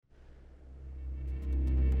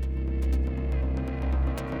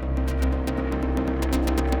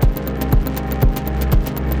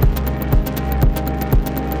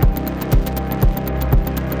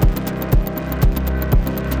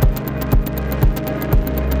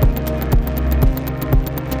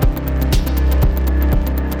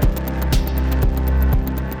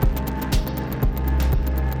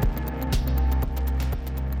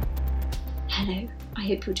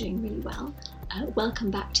hope you're doing really well.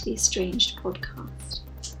 Welcome back to the Estranged podcast.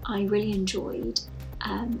 I really enjoyed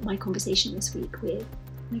my conversation this week with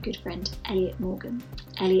my good friend Elliot Morgan.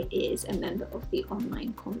 Elliot is a member of the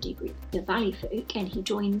online comedy group The Valley Folk, and he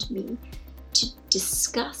joined me to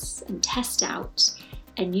discuss and test out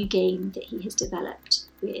a new game that he has developed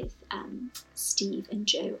with Steve and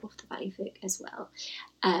Joe of The Valley Folk as well.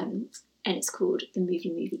 And it's called the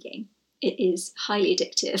Movie Game. It is highly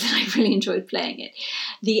addictive and I really enjoyed playing it.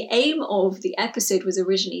 The aim of the episode was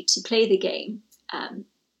originally to play the game.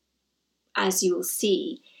 As you will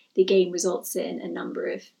see, the game results in a number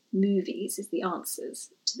of movies as the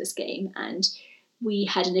answers to this game. And we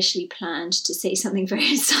had initially planned to say something very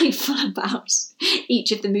insightful about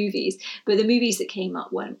each of the movies. But the movies that came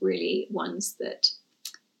up weren't really ones that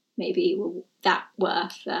maybe were that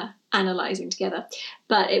worth analysing together.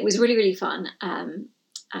 But it was really, really fun.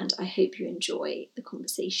 And I hope you enjoy the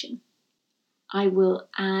conversation. I will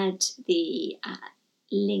add the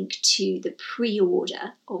link to the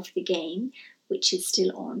pre-order of the game, which is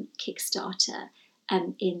still on Kickstarter,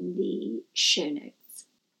 in the show notes.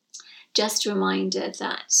 Just a reminder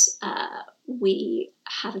that we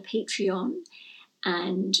have a Patreon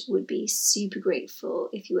and would be super grateful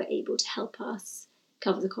if you were able to help us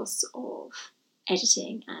cover the costs of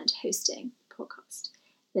editing and hosting the podcast.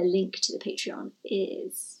 The link to the Patreon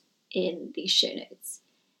is in the show notes.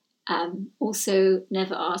 Also,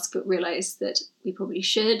 never ask, but realise that we probably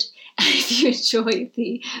should. If you enjoy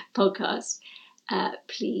the podcast,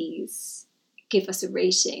 please give us a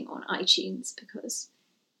rating on iTunes because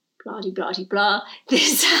blah-de-blah-de-blah.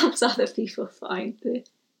 This helps other people find the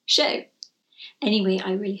show. Anyway,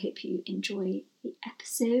 I really hope you enjoy the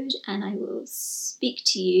episode and I will speak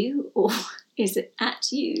to you, or is it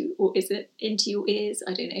at you, or is it into your ears?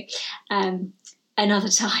 I don't know. Another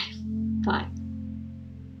time. Bye.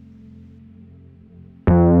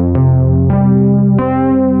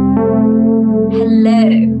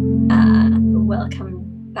 Hello.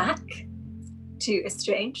 Welcome back to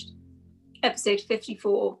Estranged, episode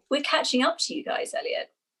 54. We're catching up to you guys,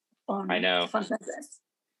 Elliot, on I know. Fundamentalists.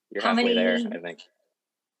 You're halfway there, I think.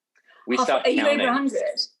 We stopped counting. Are you over 100?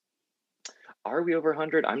 Are we over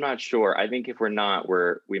 100? I'm not sure. I think if we're not,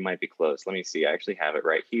 we might be close. Let me see. I actually have it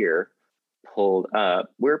right here pulled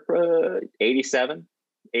up. We're 87,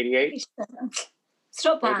 88. 87. It's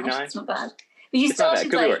not bad. 89. It's not bad. But you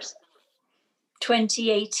started Could be worse.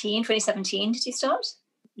 2018, 2017, did you start?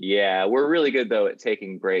 Yeah, we're really good though at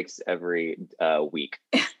taking breaks every week.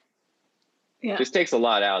 Yeah. Just takes a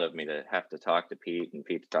lot out of me to have to talk to Pete and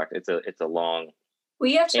Pete to talk. It's a long.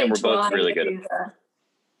 We actually and we're both really good. Over.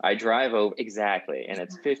 I drive over exactly, and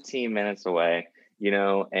it's 15 minutes away.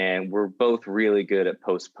 And we're both really good at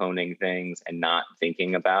postponing things and not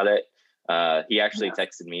thinking about it. He actually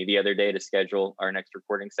texted me the other day to schedule our next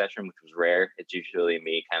recording session, which was rare. It's usually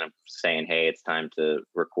me kind of saying, hey, it's time to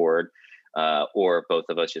record. Or both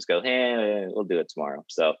of us just go, hey, we'll do it tomorrow.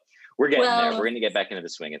 So we're getting there. We're going to get back into the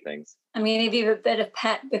swing of things. I'm going to give you a bit of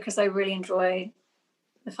pep because I really enjoy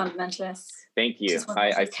the Fundamentalists. Thank you.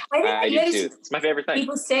 I do too. It's my favorite thing.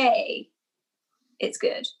 People say it's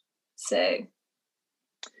good. So...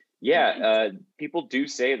 Yeah, people do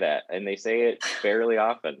say that, and they say it fairly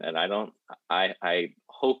often. And I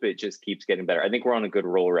hope it just keeps getting better. I think we're on a good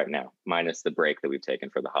roll right now, minus the break that we've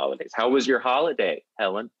taken for the holidays. How was your holiday,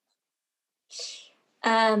 Helen?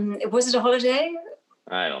 Was it a holiday?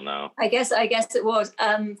 I don't know. I guess it was.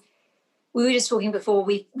 We were just talking before.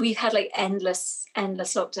 We've had like endless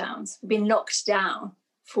lockdowns. We've been locked down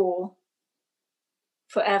for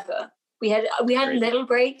forever. We had a little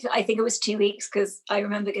break. I think it was 2 weeks because I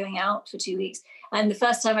remember going out for 2 weeks. And the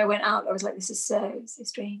first time I went out, I was like, this is so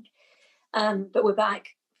strange. But we're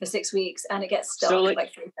back for 6 weeks and it gets dark at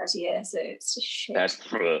like 3:30 here. So it's just shit.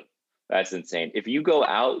 That's insane. If you go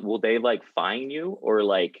out, will they like fine you or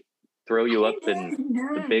like throw you up in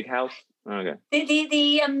the big house? Okay.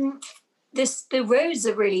 The roads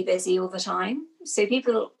are really busy all the time. So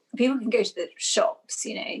people can go to the shops,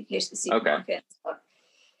 go to the supermarket and stuff.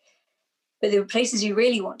 But there are places you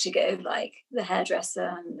really want to go, like the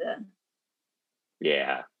hairdresser and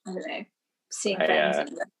I don't know, seeing friends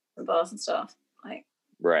and the bars and stuff. Like,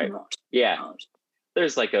 right.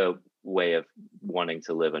 There's like a way of wanting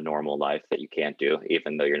to live a normal life that you can't do,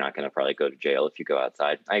 even though you're not going to probably go to jail if you go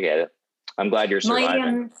outside. I get it. I'm glad you're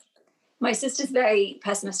surviving. My sister's very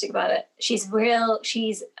pessimistic about it. She's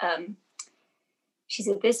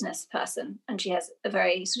a business person and she has a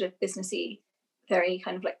very sort of businessy, very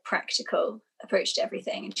kind of like practical approach to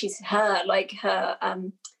everything. And her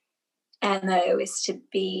MO is to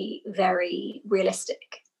be very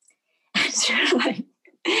realistic.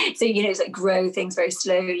 So, you know, it's like grow things very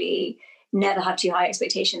slowly, never have too high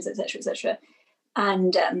expectations, etc., etc.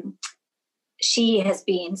 And she has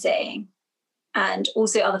been saying, and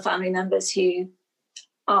also other family members who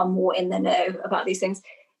are more in the know about these things,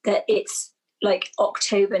 that it's like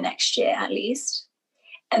October next year at least.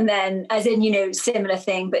 And then, as in, you know, similar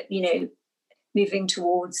thing, but, you know, moving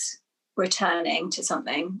towards returning to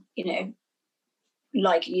something, you know,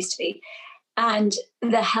 like it used to be. And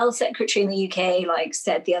the health secretary in the UK, like,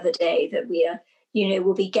 said the other day that we are, you know,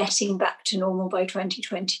 we'll be getting back to normal by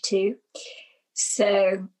 2022.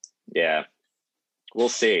 So yeah, we'll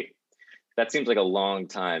see. That seems like a long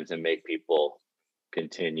time to make people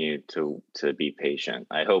continue to be patient.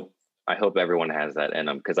 I hope everyone has that in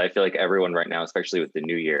them, because I feel like everyone right now, especially with the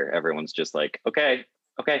new year, everyone's just like, okay,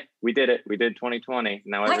 we did it. We did 2020.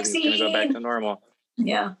 Now everything's going to go back to normal.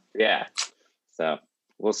 Yeah. So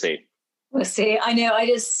we'll see. I know.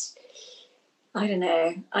 I don't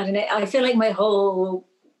know. I feel like my whole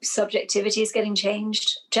subjectivity is getting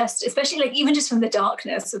changed, just especially like even just from the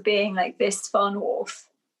darkness of being like this far north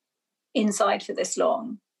inside for this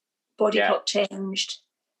long. Body clock changed.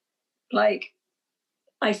 Like,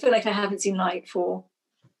 I feel like I haven't seen light for.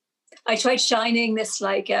 I tried shining this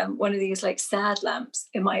like one of these like sad lamps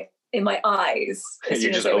in my eyes.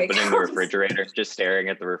 You're just opening the refrigerator, just staring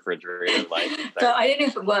at the refrigerator light. But I don't know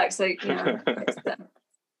if it works. Like,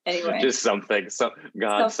 anyway, just some kind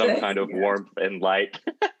of warmth and light.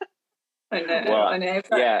 I know. Well, I know.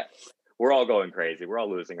 Yeah, we're all going crazy. We're all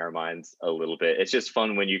losing our minds a little bit. It's just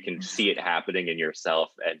fun when you can see it happening in yourself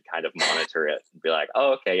and kind of monitor it and be like,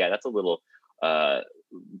 oh, okay, yeah, that's a little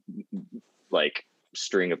like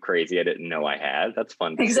string of crazy I didn't know I had. That's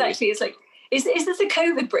fun to exactly see. It's like, is this a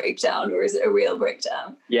COVID breakdown or is it a real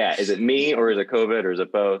breakdown? Yeah, is it me or is it COVID or is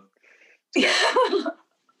it both?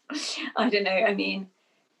 I don't know. I mean,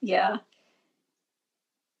 yeah,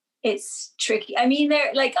 it's tricky. I mean,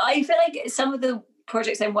 I feel like some of the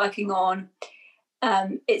projects I'm working on,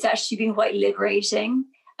 it's actually been quite liberating,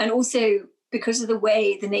 and also because of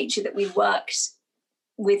the nature that we worked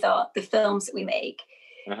with the films that we make.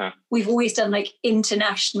 We've always done like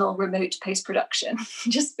international remote post-production,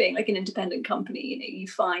 just being like an independent company. You know, you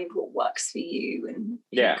find what works for you and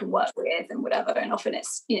who you can work with and whatever, and often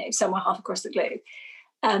it's, you know, somewhere half across the globe.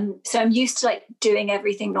 So I'm used to like doing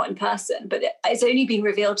everything not in person, but it's only been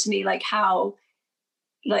revealed to me like how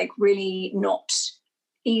like really not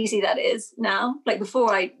easy that is now. Like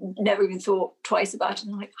before, I never even thought twice about it.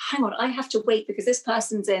 And I'm like, hang on, I have to wait because this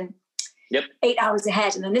person's in 8 hours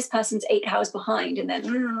ahead, and then this person's 8 hours behind, and then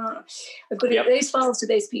I've got to get those files to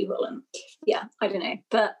those people, and I don't know,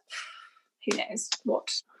 but who knows what?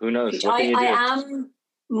 Who knows? I am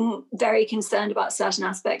very concerned about certain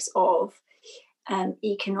aspects of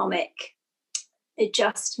economic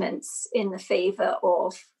adjustments in the favor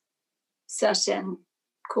of certain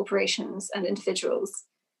corporations and individuals.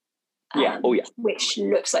 Which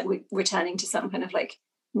looks like we're returning to some kind of like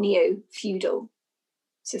neo-feudal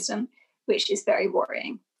system, which is very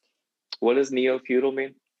worrying. What does neo-feudal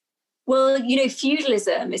mean? Well, you know,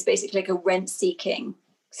 feudalism is basically like a rent-seeking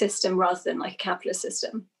system rather than like a capitalist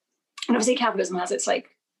system. And obviously capitalism has its like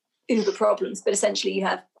uber problems, but essentially you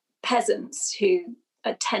have peasants who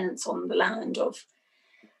are tenants on the land of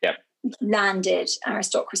landed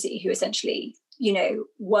aristocracy who essentially, you know,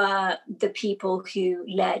 were the people who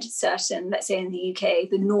led certain, let's say in the UK,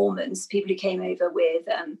 the Normans, people who came over with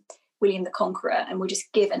William the Conqueror and were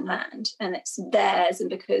just given land and it's theirs, and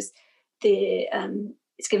because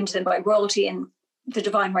it's given to them by royalty and the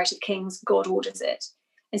divine right of kings, God orders it.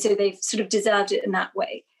 And so they've sort of deserved it in that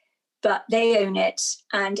way. But they own it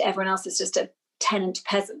and everyone else is just a tenant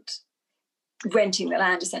peasant renting the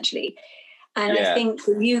land essentially. And I think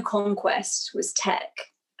the new conquest was tech,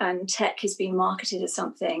 and tech has been marketed as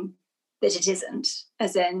something that it isn't,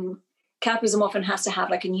 as in capitalism often has to have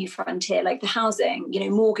like a new frontier, like the housing, you know,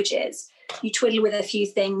 mortgages. You twiddle with a few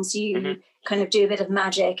things, you kind of do a bit of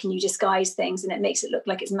magic and you disguise things and it makes it look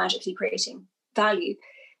like it's magically creating value.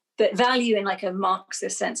 But value in like a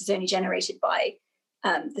Marxist sense is only generated by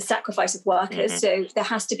the sacrifice of workers. So there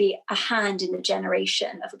has to be a hand in the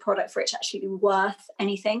generation of a product for it to actually be worth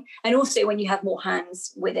anything. And also when you have more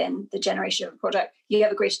hands within the generation of a product, you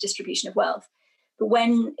have a greater distribution of wealth. But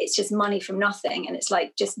when it's just money from nothing and it's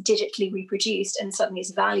like just digitally reproduced and suddenly it's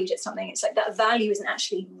valued at something, it's like that value isn't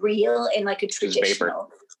actually real in like a traditional.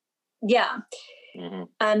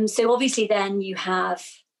 So obviously then you have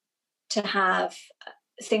to have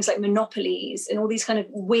things like monopolies and all these kind of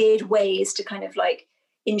weird ways to kind of like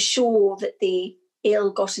ensure that the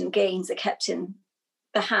ill-gotten gains are kept in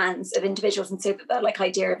the hands of individuals, and so that that like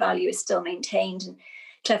idea of value is still maintained. And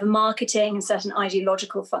clever marketing and certain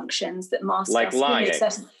ideological functions that mask like us. lying.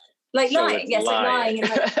 Like lying, yes, like lying and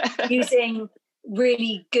like using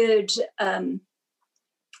really good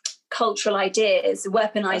cultural ideas,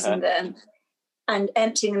 weaponizing them and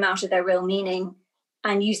emptying them out of their real meaning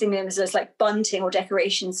and using them as like bunting or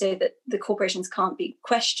decoration so that the corporations can't be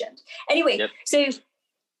questioned. Anyway, so,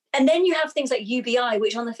 and then you have things like UBI,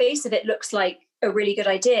 which on the face of it looks like a really good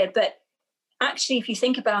idea, but actually, if you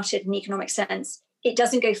think about it in economic sense, it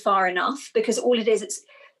doesn't go far enough, because all it is, it's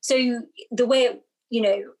so the way,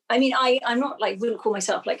 I mean, I'm not like, wouldn't call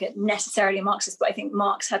myself like necessarily a Marxist, but I think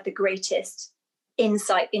Marx had the greatest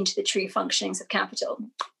insight into the true functionings of capital.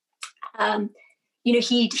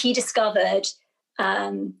 He discovered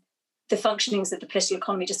the functionings of the political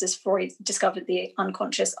economy just as Freud discovered the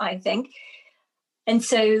unconscious, I think. And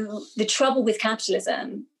so the trouble with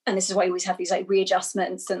capitalism, and this is why we always have these like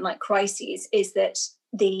readjustments and like crises, is that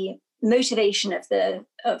the motivation of the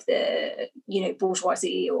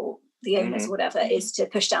bourgeoisie or the owners or whatever is to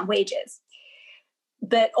push down wages.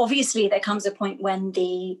 But obviously there comes a point when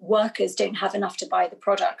the workers don't have enough to buy the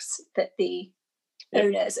products that the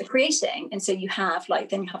owners are creating. And so you have a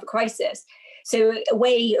crisis. So a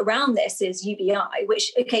way around this is UBI,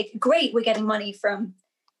 which, okay, great, we're getting money from,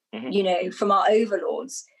 from our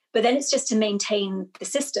overlords, but then it's just to maintain the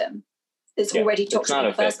system that's already toxic in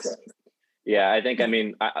the first place. Yeah, I think, I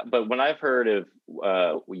mean, but when I've heard of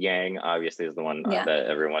Yang, obviously is the one that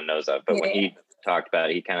everyone knows of, but when he talked about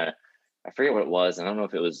it, he kind of, I forget what it was. I don't know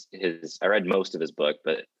if it was I read most of his book,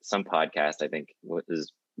 but some podcast, I think,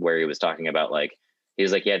 is where he was talking about, like, he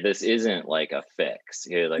was like, yeah, this isn't like a fix.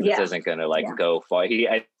 This isn't going to go far.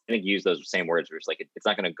 I think he used those same words where it's like, it's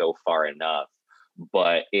not going to go far enough,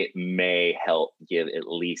 but it may help give at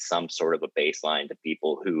least some sort of a baseline to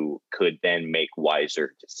people who could then make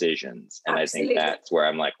wiser decisions. And Absolutely. I think that's where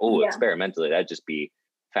I'm like, experimentally, that'd just be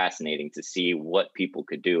fascinating to see what people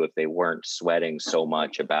could do if they weren't sweating so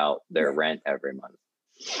much about their rent every month.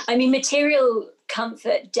 I mean, material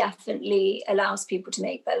comfort definitely allows people to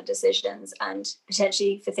make better decisions, and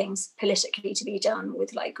potentially for things politically to be done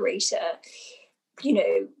with like greater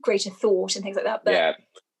thought and things like that. But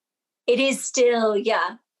it is still,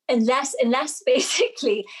 unless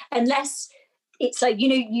it's like,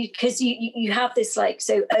 because you have this like,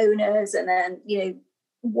 so owners and then,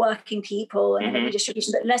 working people and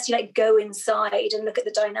redistribution, but unless you like go inside and look at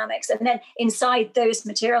the dynamics, and then inside those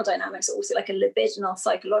material dynamics are also like a libidinal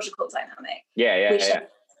psychological dynamic, which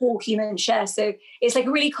like, all humans share. So it's like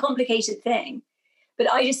a really complicated thing. But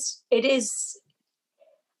I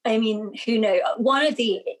mean, who knows? One of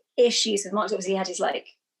the issues with Marx obviously had is like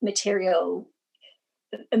a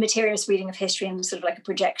materialist reading of history and sort of like a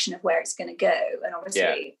projection of where it's going to go. And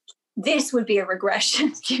obviously this would be a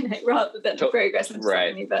regression, rather than a progress.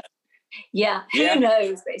 Right. But who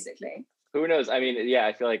knows, basically. Who knows? I mean,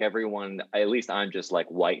 I feel like everyone, at least I'm just like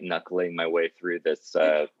white knuckling my way through this,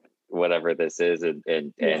 whatever this is.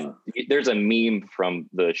 And there's a meme from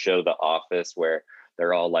the show The Office where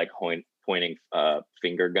they're all like pointing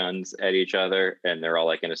finger guns at each other, and they're all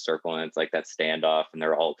like in a circle, and it's like that standoff, and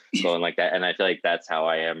they're all going like that. And I feel like that's how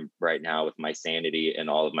I am right now with my sanity and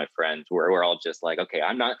all of my friends. We're all just like, okay,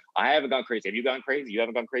 I haven't gone crazy. Have you gone crazy? You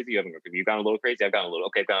haven't gone crazy. Have you gone a little crazy? I've gone a little.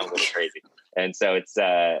 Okay, I've gone a little crazy. And so it's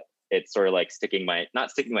sort of like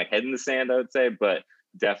not sticking my head in the sand, I would say, but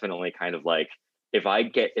definitely kind of like, if I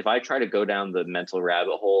try to go down the mental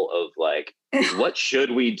rabbit hole of like, what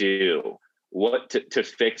should we do? What to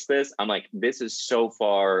fix this? I'm like, this is so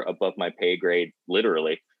far above my pay grade,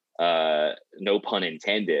 literally, no pun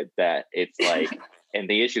intended, that it's like, and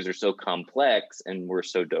the issues are so complex and we're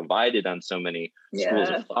so divided on so many schools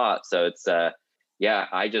of thought. So it's, I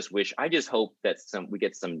just hope that we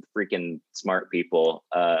get some freaking smart people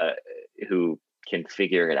who can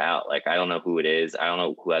figure it out. Like, I don't know who it is. I don't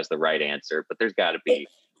know who has the right answer, but there's got to be.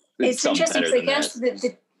 It's interesting because I guess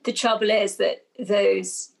the trouble is that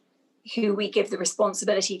those who we give the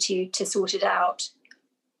responsibility to sort it out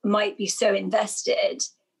might be so invested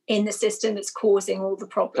in the system that's causing all the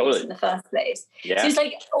problems in the first place. So it's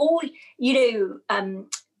like all, I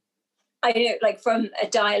don't know, like from a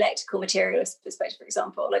dialectical materialist perspective, for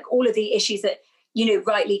example, like all of the issues that,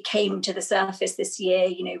 rightly came to the surface this year,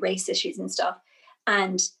 race issues and stuff.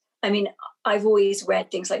 And I mean, I've always read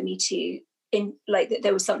things like Me Too, in like that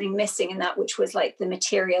there was something missing in that, which was like the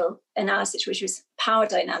material analysis, which was power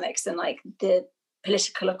dynamics and like the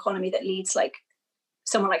political economy that leads like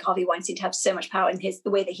someone like Harvey Weinstein to have so much power, and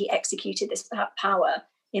the way that he executed this power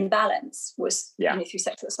imbalance was through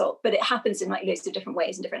sexual assault. But it happens in like loads of different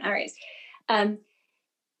ways in different areas. But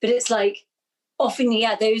it's like often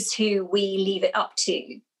those who we leave it up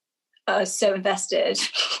to so invested.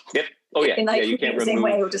 Yep. Oh yeah. In like you can't the same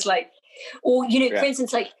way, or just like, or for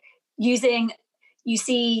instance, like you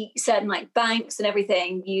see certain like banks and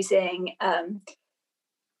everything using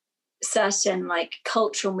certain like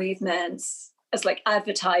cultural movements as like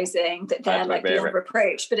advertising, that they're like beyond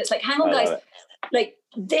reproach. But it's like, hang on, guys, like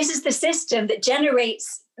this is the system that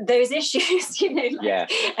generates those issues,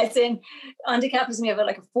 as in under capitalism, we have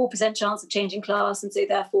like a 4% chance of changing class, and so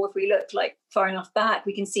therefore if we look like far enough back,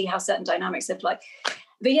 we can see how certain dynamics have like.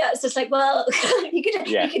 But yeah, it's just like, well, you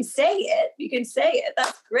can say it,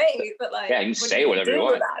 that's great, but like, you can say whatever you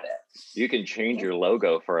want about it. You can change your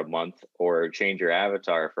logo for a month or change your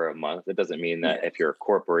avatar for a month. It doesn't mean that if you're a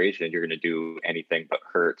corporation, you're going to do anything but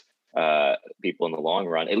hurt people in the long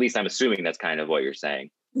run. At least I'm assuming that's kind of what you're saying.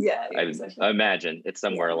 Exactly. I imagine it's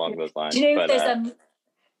somewhere along those lines. Do you know, there's a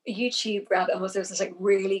YouTube rabbit hole, there's this like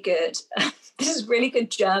really good this is really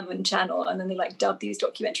good German channel, and then they like dub these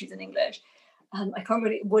documentaries in English. I can't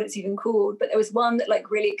remember what it's even called, but there was one that like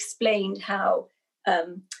really explained how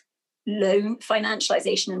loan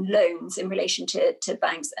financialization and loans in relation to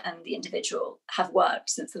banks and the individual have worked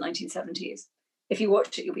since the 1970s. If you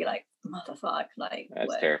watch it, you'll be like, motherfuck, like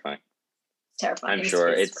that's terrifying. Terrifying. I'm sure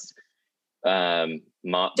it's don't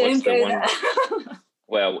what's go the one? there.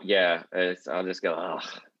 Well, yeah, I'll just go, oh,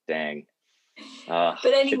 dang. But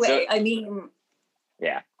anyway, I mean,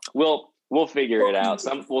 yeah, we'll figure it out.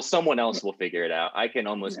 Someone else will figure it out. I can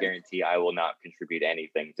almost guarantee I will not contribute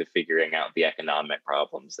anything to figuring out the economic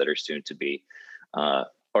problems that are soon to be, and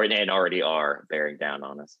already are bearing down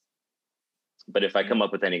on us. But if I come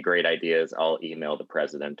up with any great ideas, I'll email the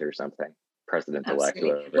president or something. President-elect.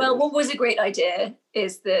 Well, what was a great idea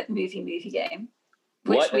is the movie game.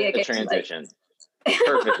 What a transition.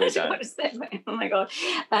 Perfectly done. Oh my God.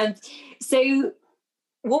 So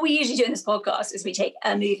what we usually do in this podcast is we take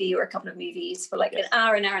a movie or a couple of movies for like an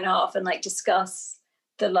hour and a half and like discuss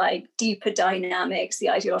the like deeper dynamics, the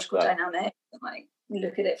ideological dynamics, and like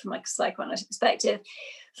look at it from like a psychoanalytic perspective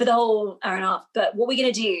for the whole hour and a half. But what we're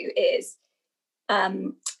going to do is,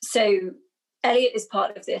 so Elliot is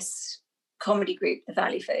part of this comedy group, The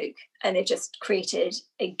Valley Folk, and they've just created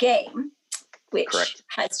a game which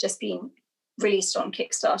has just been released on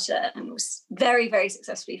Kickstarter and was very, very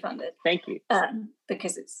successfully funded. Thank you.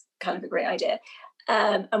 Because it's kind of a great idea.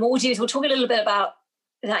 And what we'll do is we'll talk a little bit about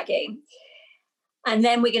that game, and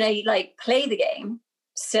then we're going to like play the game.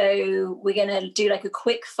 So we're going to do like a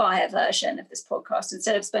quick fire version of this podcast.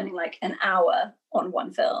 Instead of spending like an hour on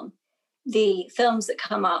one film, the films that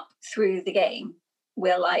come up through the game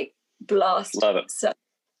will like blast some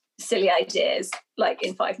silly ideas like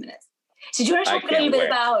in 5 minutes. So do you want to talk a little bit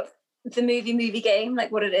about the movie game,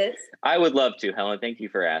 like what it is? I would love to, Helen. Thank you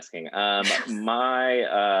for asking. I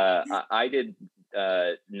did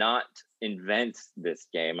not invent this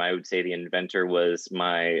game. I would say the inventor was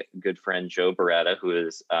my good friend Joe Beretta, who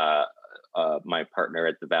is my partner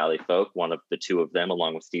at the Valley Folk, one of the two of them,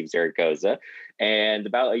 along with Steve Zaragoza. And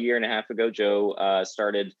about a year and a half ago, Joe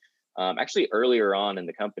started, actually earlier on in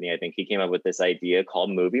the company, I think he came up with this idea called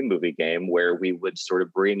Movie Game, where we would sort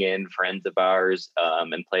of bring in friends of ours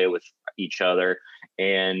and play with each other.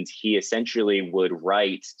 And he essentially would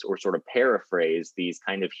write or sort of paraphrase these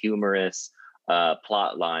kind of humorous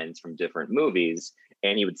plot lines from different movies,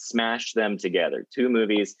 and he would smash them together. Two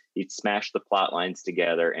movies, he'd smash the plot lines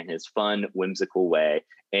together in his fun, whimsical way,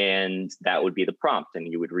 and that would be the prompt.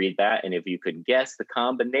 And you would read that, and if you could guess the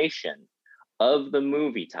combination of the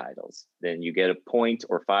movie titles, then you get a point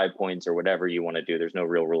or 5 points or whatever you want to do. There's no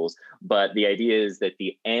real rules, but the idea is that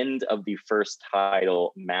the end of the first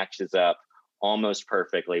title matches up almost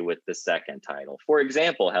perfectly with the second title. For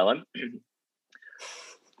example, Helen,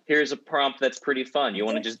 here's a prompt that's pretty fun. You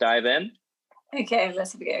want to just dive in? Okay,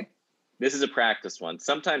 let's go. This is a practice one.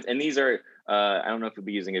 Sometimes, and these are, I don't know if we'll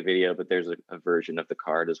be using a video, but there's a version of the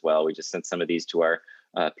card as well. We just sent some of these to our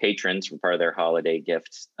patrons for part of their holiday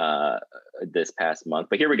gifts this past month.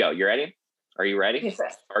 But here we go. You ready? Are you ready? Yes, sir.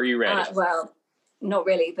 Are you ready? Well, not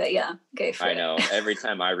really, but yeah, go for it. I know. Every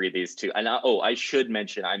time I read these two, and I should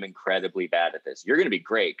mention I'm incredibly bad at this. You're going to be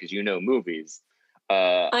great because you know movies.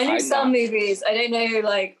 I know some movies. I don't know,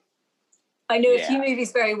 like, I know a few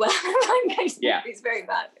movies very well. I know some movies very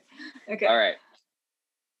bad. Okay. All right.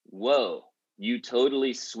 Whoa. You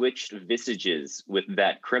totally switched visages with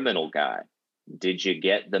that criminal guy. Did you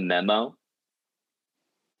get the memo?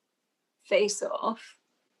 Face Off.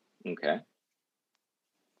 Okay.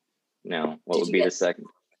 Now, what would be the second?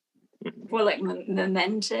 Well, like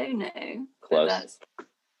Memento? No. Close.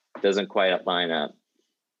 Doesn't quite line up.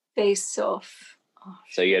 Face Off. Oh,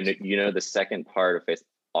 so you know the second part of Face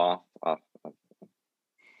Off.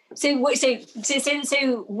 So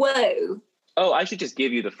whoa. Oh, I should just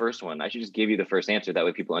give you the first one. I should just give you the first answer. That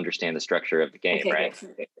way people understand the structure of the game, Okay, right?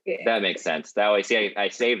 yeah. That makes sense. That way, see, I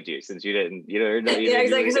saved you since you didn't. You Yeah, didn't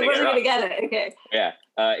exactly. Because I wasn't going to get it. Okay. Yeah,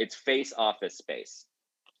 it's Face Office Space.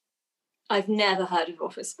 I've never heard of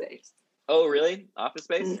Office Space. Oh, really? Office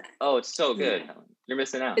Space? No. Oh, it's so good. No. You're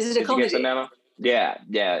missing out. Is it a Did comedy? You get the memo? Yeah.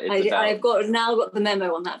 I've got the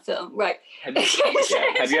memo on that film. Right.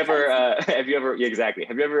 Have you ever? Yeah, exactly.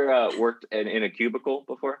 Have you ever worked in a cubicle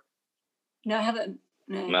before? No, I haven't.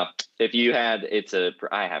 No. Well, if you had,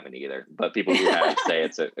 I haven't either, but people who have say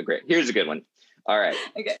it's a great. Here's a good one. All right.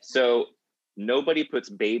 Okay. So nobody puts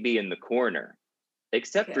baby in the corner,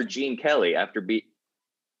 except for Gene Kelly after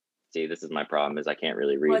See, this is my problem, is I can't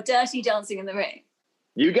really read. Well, Dirty Dancing in the Rain.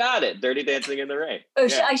 You got it. Dirty Dancing in the Rain. Oh,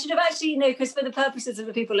 yeah. I should have actually, because for the purposes of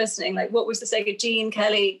the people listening, like, what was the second? Gene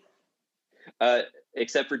Kelly.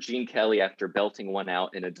 Except for Gene Kelly after belting one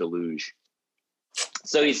out in a deluge.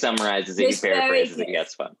 So he summarizes it, he paraphrases it, he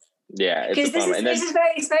gets fun. Yeah, it's a fun one.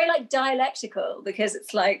 It's very like dialectical, because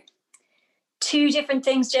it's like two different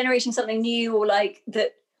things generating something new, or like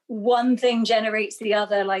that one thing generates the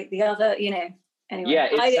other, like the other, Anyway, yeah,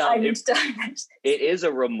 it is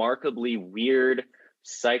a remarkably weird,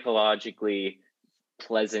 psychologically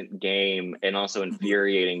pleasant game, and also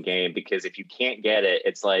infuriating game, because if you can't get it,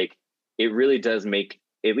 it's like, it really does make,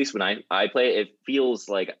 at least when I play it, it feels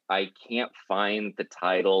like I can't find the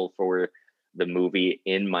title for the movie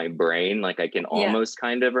in my brain. Like I can almost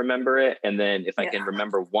kind of remember it. And then if I can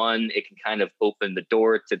remember one, it can kind of open the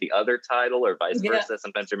door to the other title, or vice versa.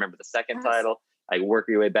 Sometimes you remember the second title. I work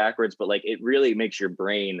your way backwards, but like it really makes your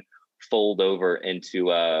brain fold over into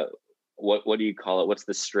what do you call it? What's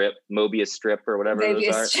the strip? Mobius strip or whatever those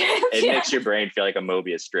are. It makes your brain feel like a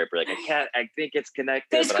Mobius strip. You're like, I think it's connected.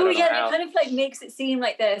 But it's cool, it kind of like makes it seem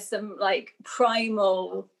like there's some like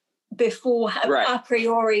primal a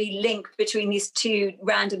priori link between these two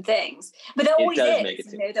random things. But there always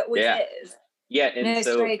is. There always is. Yeah, and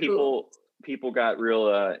so people got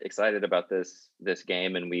real excited about this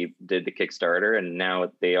game, and we did the Kickstarter, and now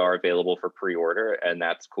they are available for pre-order, and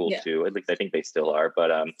that's cool too. At least I think they still are. But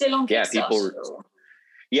still on Kickstarter.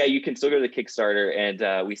 You can still go to the Kickstarter,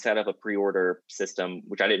 and we set up a pre-order system,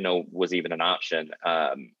 which I didn't know was even an option.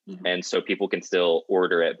 And so people can still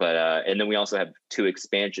order it. But and then we also have 2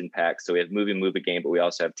 expansion packs. So we have movie game, but we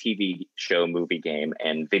also have TV show movie game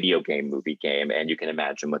and video game movie game. And you can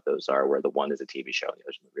imagine what those are, where the one is a TV show and the other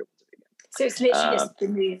is a movie game. So it's literally just the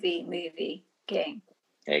movie game.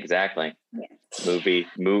 Exactly. Yeah. Movie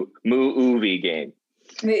game.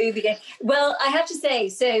 Movie game. Well, I have to say,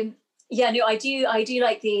 so yeah, no, I do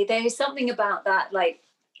like there is something about that, like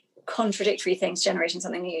contradictory things generating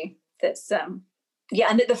something new. That's and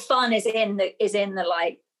that the fun is in the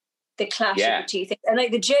like the clash of the two things, and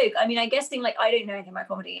like the joke. I mean, I guess like I don't know anything about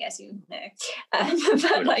comedy, as you know,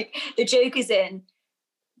 but like the joke is in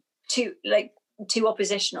two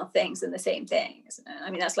oppositional things and the same thing, isn't it? I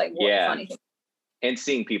mean, that's like one funny thing. And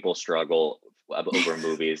seeing people struggle over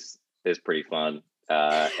movies is pretty fun.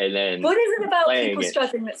 And then what is it about people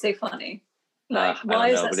struggling that's so funny? Like, why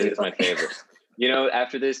is that so funny? It is my favorite.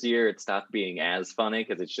 After this year, it stopped being as funny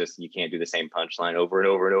because it's just, you can't do the same punchline over and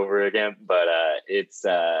over and over again. But it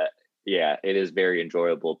is very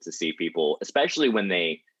enjoyable to see people, especially when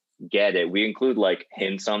they get it. We include like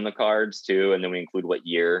hints on the cards too, and then we include what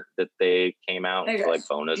year that they came out, for like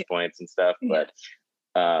bonus points and stuff. But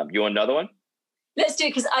you want another one? Let's do it,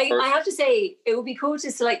 because I have to say it would be cool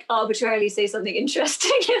to like arbitrarily say something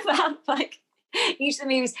interesting about like each of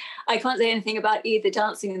the movies. I can't say anything about either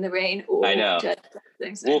Dancing in the Rain or I know.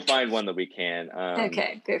 We'll find one that we can.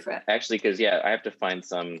 Okay, go for it. Actually, because I have to find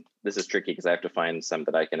some. This is tricky because I have to find some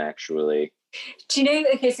that I can actually. Do you know?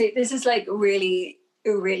 Okay, so this is like really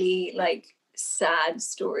like sad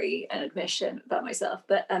story and admission about myself.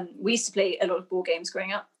 But we used to play a lot of board games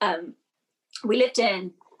growing up. We lived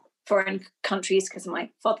in foreign countries because of my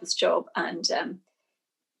father's job, and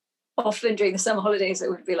often during the summer holidays I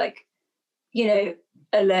would be like,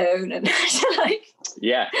 alone and like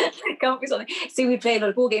come up with something. So we'd play a lot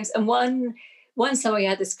of board games, and one summer we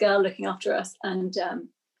had this girl looking after us, and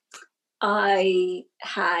we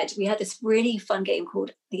had this really fun game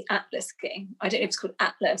called the Atlas game. I don't know if it's called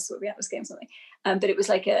Atlas or the Atlas game or something, but it was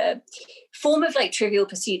like a form of like Trivial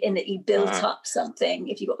Pursuit in that you built up something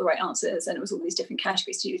if you got the right answers, and it was all these different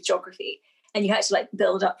categories to do with geography, and you had to like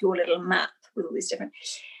build up your little map with all these different.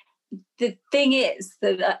 The thing is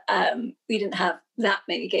that we didn't have that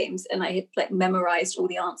many games, and I had like memorized all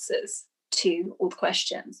the answers to all the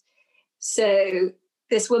questions. So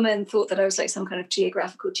this woman thought that I was like some kind of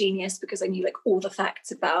geographical genius because I knew like all the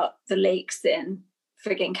facts about the lakes in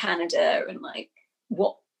frigging Canada and like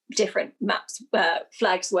what different maps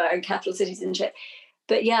flags were in capital cities and shit.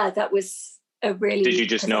 But yeah, that was a really. Did you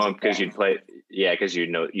just know him because you'd play? Yeah, because you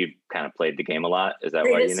kind of played the game a lot. Is that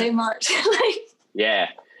why you know? So much. Like, yeah.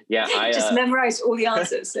 I just memorized all the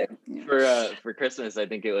answers. So yeah. For Christmas, I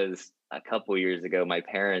think it was a couple years ago, my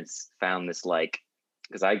parents found this, like,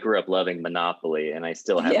 because I grew up loving Monopoly, and I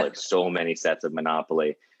still have like so many sets of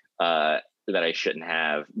Monopoly that I shouldn't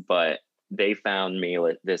have, but they found me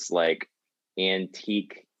this like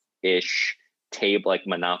antique-ish table, like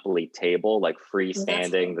Monopoly table, like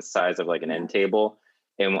freestanding, the size of like an end table.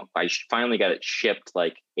 And I finally got it shipped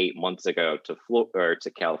like 8 months ago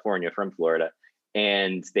to California from Florida.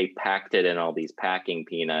 And they packed it in all these packing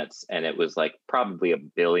peanuts, and it was like probably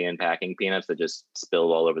 1 billion packing peanuts that just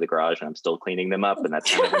spilled all over the garage, and I'm still cleaning them up, and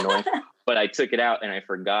that's kind of annoying. But I took it out, and I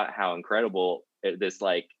forgot how incredible this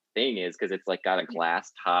like thing is, because it's like got a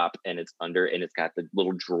glass top, and it's got the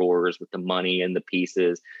little drawers with the money and the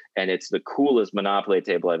pieces, and it's the coolest Monopoly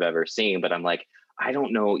table I've ever seen. But I'm like, I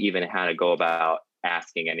don't know even how to go about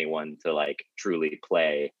asking anyone to like truly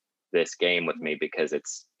play this game with me, because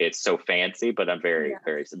it's so fancy. But I'm very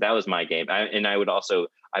so that was my game. I've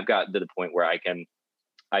gotten to the point where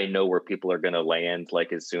I know where people are going to land,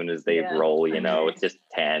 like as soon as they roll, it's just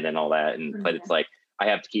 10 and all that. But it's like, I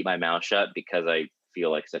have to keep my mouth shut because I feel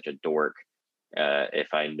like such a dork. If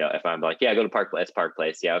I'm like, yeah, go to Park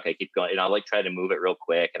Place. Yeah. Okay. Keep going. And I'll like try to move it real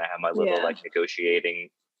quick. And I have my little like negotiating,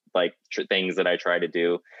 like things that I try to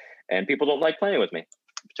do, and people don't like playing with me.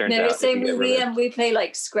 Turns out same. We play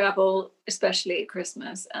like Scrabble, especially at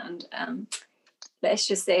Christmas, and let's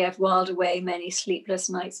just say I've whiled away many sleepless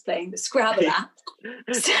nights playing the Scrabble app.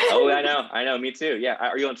 Oh, I know, me too. Yeah,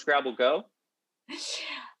 are you on Scrabble Go?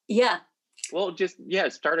 Yeah. Well, just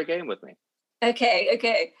start a game with me.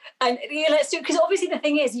 Okay, and let's do it, because obviously the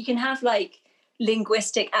thing is, you can have like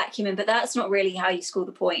linguistic acumen, but that's not really how you score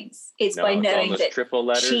the points. It's by knowing that triple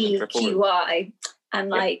letters, QI, and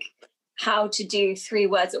like how to do 3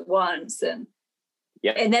 words at once, and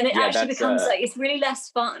then it actually becomes like it's really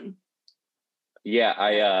less fun. Yeah,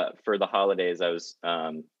 I for the holidays I was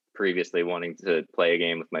previously wanting to play a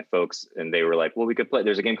game with my folks, and they were like, well, we could play,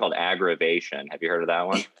 there's a game called Aggravation. Have you heard of that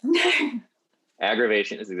one? No.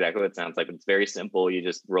 Aggravation is exactly what it sounds like. It's very simple. You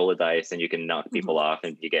just roll a dice and you can knock people off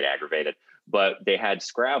and you get aggravated. But they had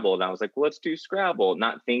Scrabble, and I was like, well, let's do Scrabble,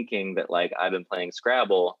 not thinking that like I've been playing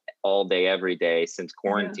Scrabble all day, every day since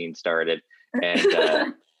quarantine started.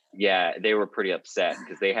 And they were pretty upset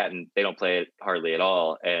because they don't play it hardly at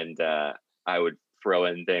all. And I would throw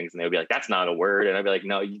in things and they would be like, that's not a word. And I'd be like,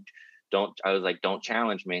 no, you don't. I was like, don't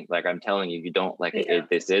challenge me. Like, I'm telling you, you don't like it.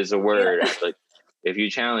 This is a word. Like, if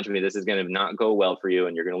you challenge me, this is going to not go well for you,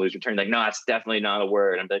 and you're going to lose your turn. Like, no, it's definitely not a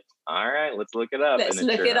word. I'm like, all right, let's look it up. Let's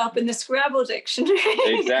look it up in the Scrabble dictionary.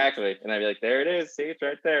 Exactly. And I'd be like, there it is. See, it's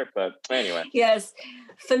right there. But anyway. Yes.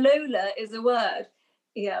 Falola is a word.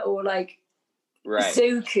 Yeah. Or like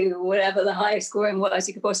Zoku, or whatever the highest scoring words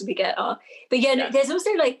you could possibly get are. But there's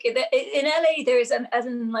also like, in LA, there is, as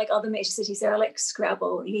in like other major cities, there are like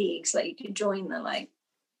Scrabble leagues. Like you can join the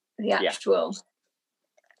actual.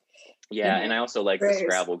 Yeah, and I also like the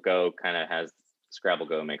Scrabble Go Scrabble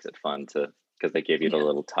Go makes it fun because they give you the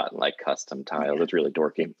little custom tiles. It's really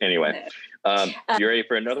dorky. Anyway, you ready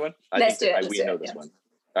for another one? Let's do it. We know this one.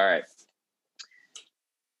 All right.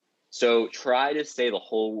 So try to say the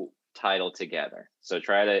whole title together. So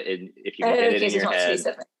try to, if you can get it in your head.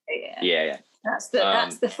 Yeah. That's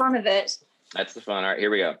the fun of it. That's the fun. All right,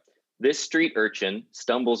 here we go. This street urchin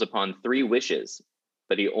stumbles upon 3 wishes,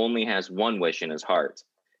 but he only has 1 wish in his heart: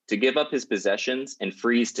 to give up his possessions and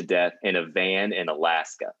freeze to death in a van in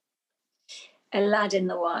Alaska. Aladdin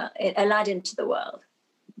to the world.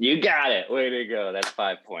 You got it. Way to go. That's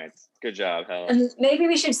 5 points. Good job, Helen. And maybe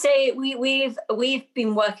we should say we've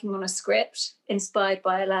been working on a script inspired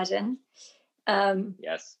by Aladdin.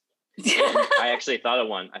 Yes. I actually thought of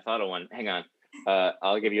one. Hang on.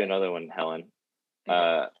 I'll give you another one, Helen.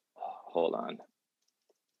 Hold on.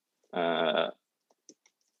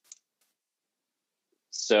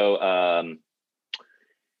 So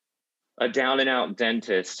a down and out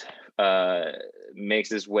dentist makes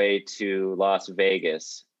his way to Las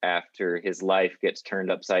Vegas after his life gets turned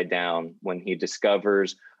upside down when he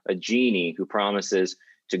discovers a genie who promises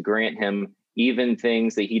to grant him even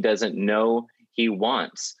things that he doesn't know he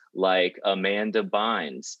wants, like Amanda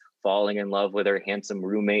Bynes falling in love with her handsome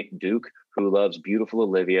roommate Duke, who loves beautiful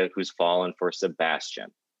Olivia, who's fallen for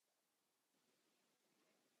Sebastian.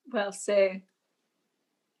 Well, so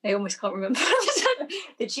I almost can't remember.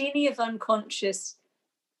 The genie of unconscious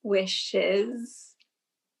wishes.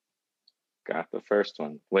 Got the first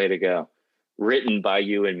one. Way to go. written by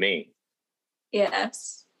you and me.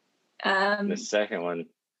 Yes. The second one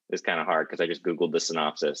is kind of hard because I just Googled the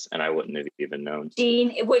synopsis and I wouldn't have even known.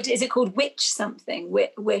 Jean, what is it called? Witch something?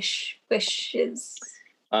 Wishes.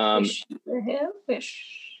 Wish.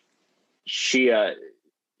 She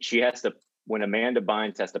has to, when Amanda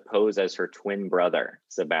Bynes has to pose as her twin brother,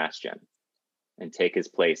 Sebastian, and take his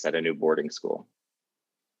place at a new boarding school.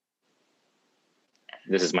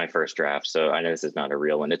 This is my first draft, so I know this is not a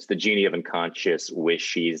real one. It's the Genie of Unconscious Wish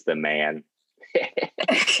She's the Man.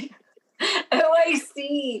 Oh, I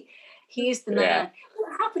see. He's the man. Yeah.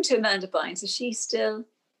 What happened to Amanda Bynes? Is she still?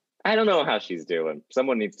 I don't know how she's doing.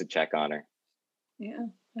 Someone needs to check on her. Yeah,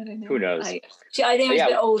 I don't know. Who knows? I think I was a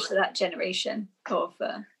bit old for that generation of.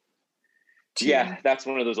 Yeah, that's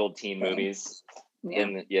one of those old teen movies. Yeah.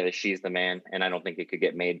 And She's the Man, and I don't think it could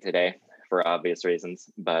get made today for obvious reasons.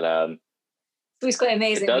 But it was quite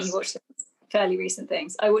amazing when you watch fairly recent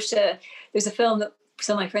things. I watched there's a film that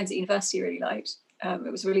some of my friends at university really liked.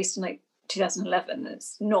 It was released in like 2011.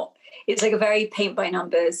 It's like a very paint by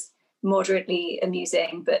numbers, moderately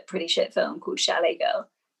amusing but pretty shit film called Chalet Girl,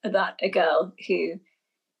 about a girl who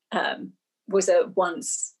was a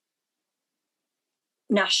once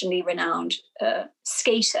nationally renowned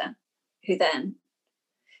skater who then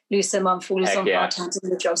loses her mum, falls on hard times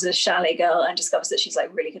and jobs as a chalet girl and discovers that she's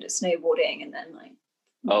like really good at snowboarding, and then like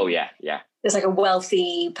there's like a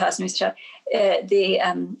wealthy person who's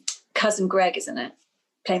the cousin Greg is in it,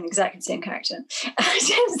 playing exactly the same character.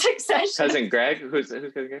 Succession. Cousin Greg? Who's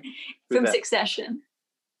Cousin Greg? From Succession.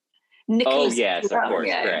 Nicholas yes, of course,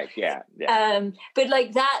 Greg. Yeah. But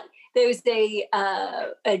like that, there was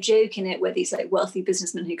a joke in it where these like wealthy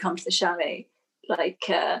businessmen who come to the chalet like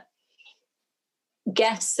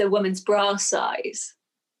guess a woman's bra size,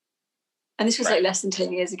 and this was like less than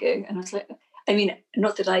 10 years ago, and I was like, I mean,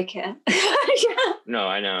 not that I care. No,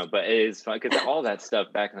 I know, but it is fun because all that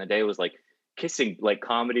stuff back in the day was like kissing, like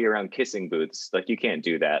comedy around kissing booths. Like you can't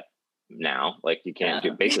do that now. Like you can't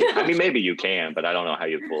do basically. I mean, maybe you can, but I don't know how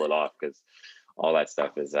you pull it off because all that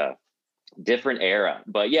stuff is a different era.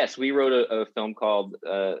 But yes, we wrote a film called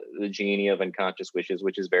The Genie of Unconscious Wishes,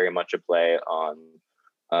 which is very much a play on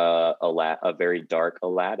a very dark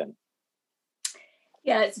Aladdin.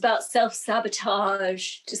 Yeah, it's about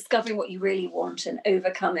self-sabotage, discovering what you really want, and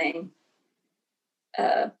overcoming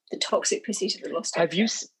the toxic pursuit of the lost. Have you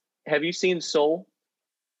seen Soul?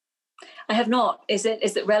 I have not. Is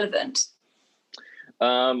it relevant?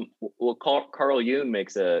 Well, Carl Jung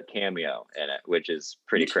makes a cameo in it, which is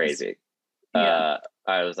pretty crazy. Yeah.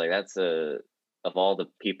 I was like, that's of all the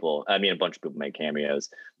people. I mean, a bunch of people make cameos,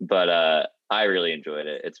 but I really enjoyed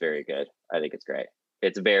it. It's very good. I think it's great.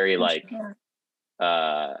 It's very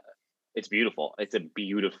it's beautiful. It's a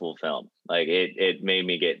beautiful film. Like it made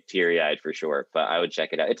me get teary-eyed for sure, but I would check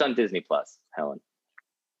it out. It's on Disney Plus, Helen.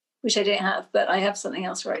 Which I don't have, but I have something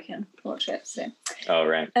else where I can watch it. So. Oh,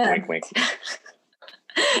 right. Wink, wink.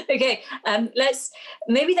 Okay. Let's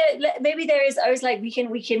maybe there is. I was like, we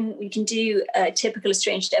can do a typical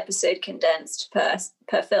Estranged episode condensed per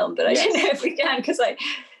film, but I don't know if we can because I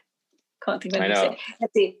can't think of anything.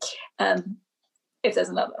 Let's see if there's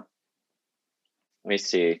another. Let me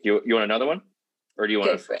see. You want another one, or do you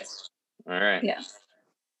want go for it? All right. Yeah.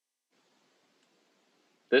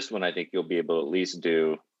 This one I think you'll be able to at least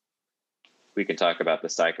do. We can talk about the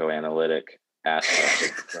psychoanalytic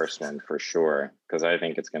aspect of the first one for sure, because I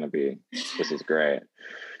think it's going to be. This is great.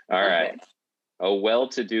 All right. A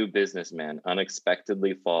well-to-do businessman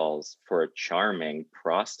unexpectedly falls for a charming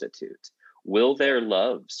prostitute. Will their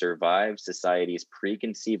love survive society's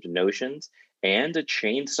preconceived notions and a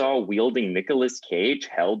chainsaw-wielding Nicolas Cage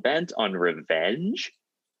hell-bent on revenge?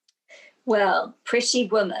 Well, Pretty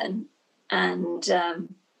Woman and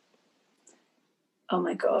oh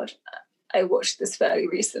my God, I watched this fairly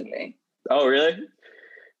recently. Oh, really?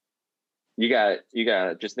 You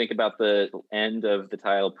got just think about the end of the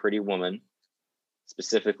title, Pretty Woman,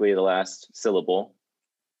 specifically the last syllable.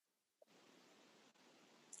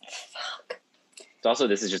 Fuck. It's also,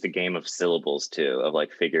 this is just a game of syllables too, of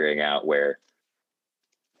like figuring out where.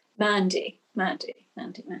 Mandy.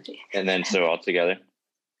 And then so all together.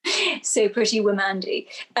 So Pretty Womandy.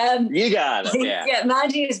 You got it. Yeah. Yeah,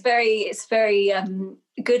 Mandy is very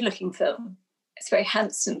good looking film. It's a very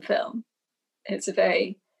handsome film. It's a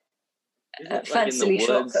very fancily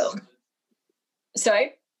shot film.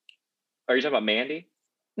 Sorry? Are you talking about Mandy?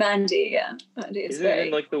 Mandy, yeah. Mandy is very...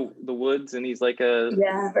 in like the woods, and he's like a...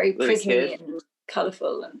 Yeah, very prismy and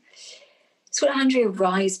colourful. And it's got Andrea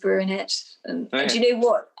Riseborough in it. And do you know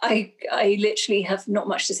what? I literally have not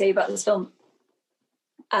much to say about this film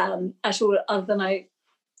at all, other than I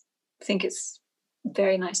think it's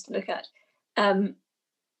very nice to look at.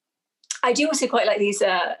 I do also quite like these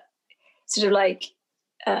sort of like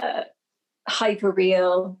hyper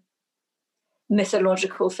real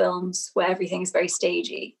mythological films where everything is very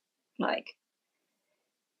stagey, like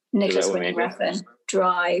Nicholas Winding Refn,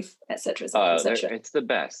 Drive, etc. It's the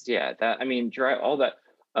best. Yeah, Drive, all that.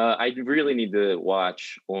 I really need to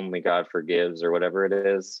watch Only God Forgives or whatever it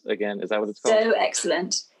is again. Is that what it's called? So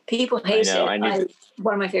excellent. People hate it.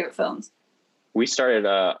 One of my favorite films. We started.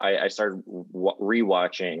 I started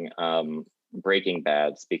rewatching Breaking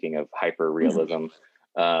Bad. Speaking of hyper realism,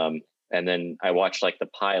 and then I watched like the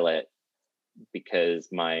pilot because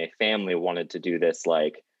my family wanted to do this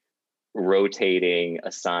like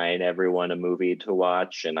assign everyone a movie to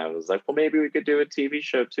watch, and I was like, well, maybe we could do a TV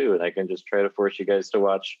show too, and I can just try to force you guys to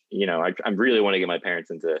watch. I really want to get my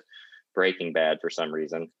parents into Breaking Bad for some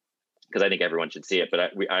reason, because I think everyone should see it.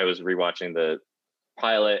 But I was rewatching the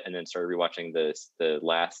pilot and then started rewatching the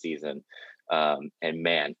last season, and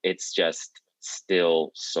man, it's just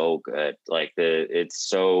still so good. Like it's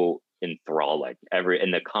so enthralling.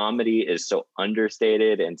 And the comedy is so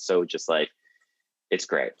understated and so just like, it's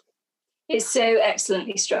great. It's so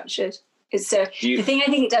excellently structured. The thing I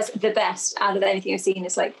think it does the best out of anything I've seen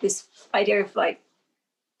is like this idea of like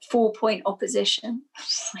 4-point opposition.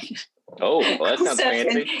 Oh, well, that sounds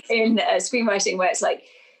fancy. In screenwriting, where it's like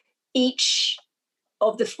each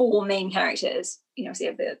of the 4 main characters, so you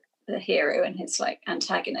have the hero and his like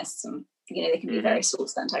antagonists, and they can be very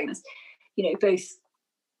sourced antagonists, both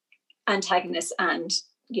antagonists and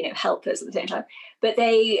helpers at the same time, but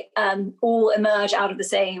they all emerge out of the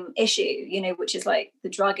same issue, which is like the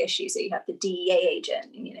drug issue. So you have the DEA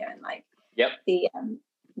agent, and like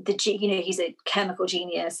he's a chemical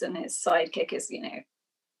genius, and his sidekick is an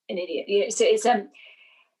idiot. So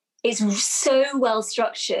it's so well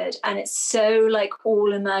structured, and it's so like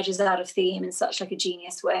all emerges out of theme in such like a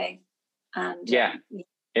genius way. And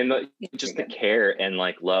and the care and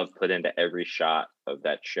like love put into every shot of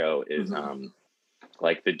that show is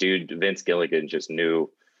like the dude Vince Gilligan just knew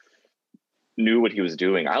what he was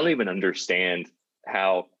doing. I don't even understand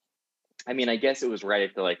how. I mean, I guess it was right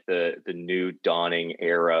after like the new dawning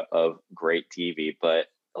era of great TV, but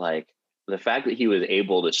like the fact that he was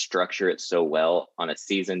able to structure it so well on a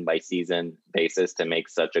season by season basis to make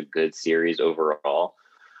such a good series overall.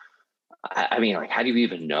 I mean, like, how do you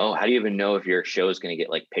even know? How do you even know if your show is going to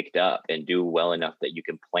get like picked up and do well enough that you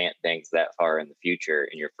can plant things that far in the future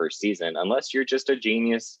in your first season, unless you're just a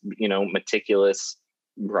genius, meticulous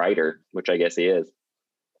writer, which I guess he is.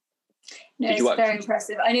 No, it's very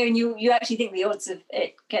impressive. I know, and you actually think the odds of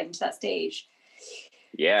it getting to that stage,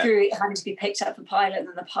 through it having to be picked up for pilot, and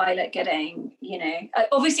then the pilot getting,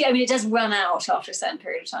 obviously, I mean, it does run out after a certain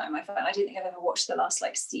period of time. I don't think I've ever watched the last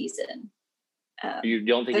like season. You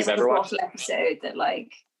don't think you've ever watched an episode that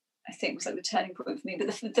like I think was like the turning point for me, but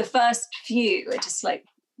the first few are just like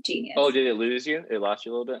genius. Oh, did it lose you? It lost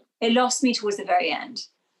you a little bit? It lost me towards the very end.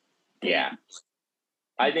 Yeah.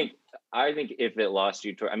 I think if it lost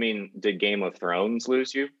you did Game of Thrones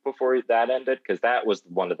lose you before that ended? Because that was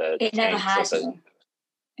one of the It never had me.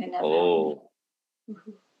 It never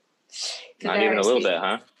not even a little bit,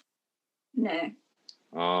 huh? No.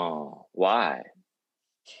 Oh, why?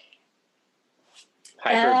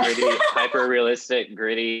 Hyper realistic,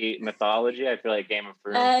 gritty mythology. I feel like Game of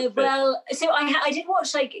Thrones. So I did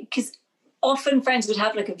watch because often friends would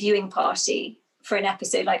have like a viewing party for an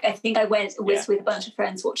episode. Like I think I was with a bunch of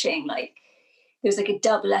friends watching. Like there was like a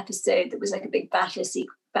double episode that was like a big battle scene,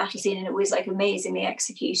 and it was like amazingly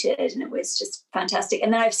executed, and it was just fantastic.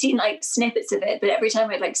 And then I've seen like snippets of it, but every time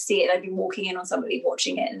I'd like see it, I'd be walking in on somebody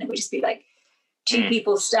watching it, and it would just be like 2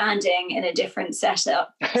 people standing in a different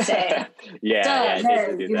setup saying, you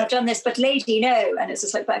have done this, but lady, no. And it's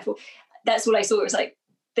just like back and forth. That's all I saw. It was like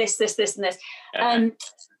this, and this.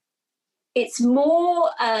 It's more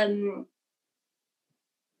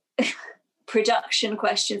production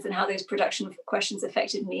questions and how those production questions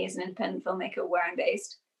affected me as an independent filmmaker where I'm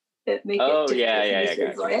based that make it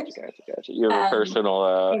difficult for me to Gotcha. Your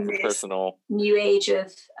personal new age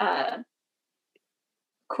of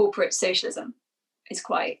corporate socialism. Is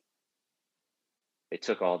quite. It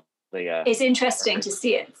took all the. It's interesting to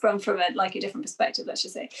see it from a different perspective. Let's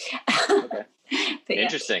just say. Okay.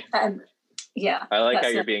 Interesting. I like how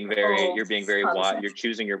you're being very wide. You're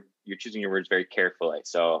choosing your words very carefully.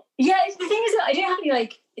 So. Yeah, the thing is that I don't have any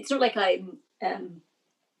like. It's not like I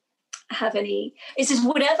have any. It's just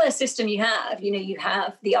whatever system you have. You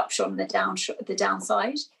have the upshot and the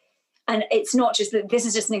downside, and it's not just that. This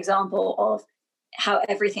is just an example of how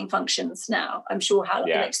everything functions now. I'm sure how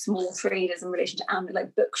like small traders in relation to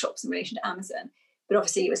like bookshops in relation to Amazon, but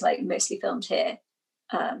obviously it was like mostly filmed here.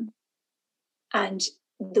 and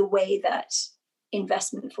the way that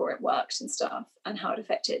investment for it worked and stuff, and how it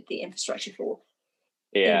affected the infrastructure for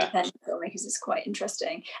independent filmmakers is quite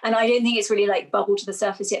interesting. And I don't think it's really like bubbled to the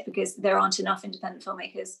surface yet, because there aren't enough independent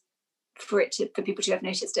filmmakers for people to have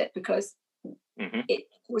noticed it, because it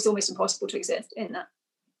was almost impossible to exist in that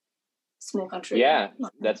small country. Yeah,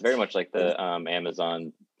 that's very much like the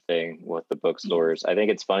Amazon thing with the bookstores. I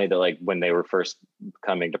think it's funny that like when they were first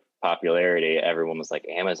coming to popularity, everyone was like,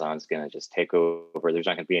 Amazon's going to just take over. There's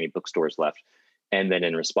not going to be any bookstores left. And then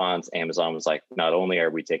in response, Amazon was like, not only are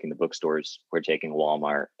we taking the bookstores, we're taking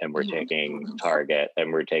Walmart, and we're taking Target,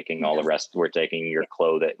 and we're taking all the rest. We're taking your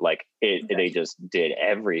clothing. Like they just did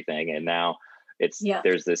everything. And now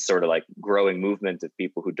there's this sort of like growing movement of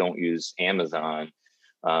people who don't use Amazon.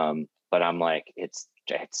 But I'm like, it's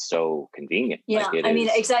so convenient. Yeah, like I mean,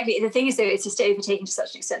 exactly. The thing is, though, it's just overtaken to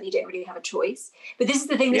such an extent that you don't really have a choice. But this is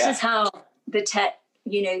the thing. This is how the tech,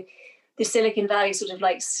 the Silicon Valley sort of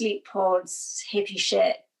like sleep pods, hippie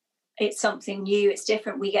shit. It's something new. It's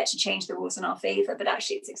different. We get to change the rules in our favor, but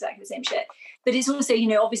actually it's exactly the same shit. But it's also,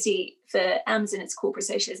 obviously for Amazon, it's corporate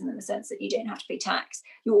socialism in the sense that you don't have to pay tax.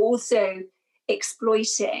 You're also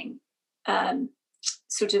exploiting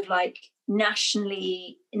sort of like national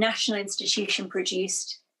institution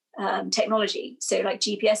produced technology. So like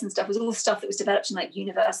GPS and stuff was all stuff that was developed in like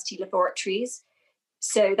university laboratories.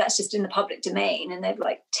 So that's just in the public domain, and they've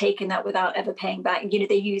like taken that without ever paying back.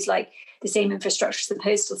 They use like the same infrastructure as the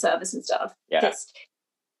postal service and stuff. So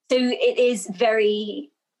it is very,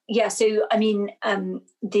 so I mean,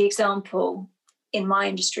 the example in my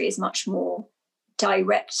industry is much more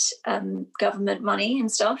direct government money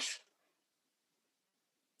and stuff.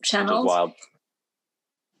 Channels. Wild.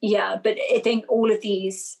 Yeah, but I think all of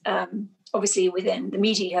these, obviously within the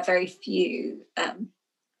media, you have very few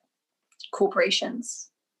corporations.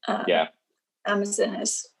 Amazon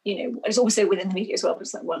is, it's also within the media as well, but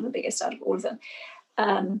it's like one of the biggest out of all of them.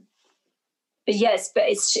 But yes, but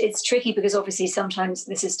it's tricky because obviously sometimes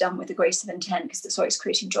this is done with the greatest of intent because it's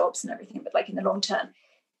creating jobs and everything. But like in the long term,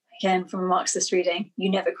 again, from a Marxist reading, you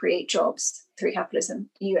never create jobs through capitalism.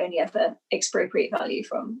 You only ever expropriate value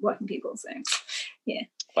from working people. So, yeah.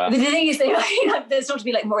 Wow. But the thing is, there's not to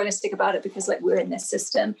be like moralistic about it because like we're in this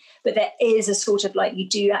system, but there is a sort of like you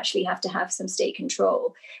do actually have to have some state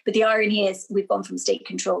control. But the irony is we've gone from state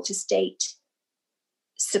control to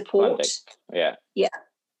support. Yeah. Yeah.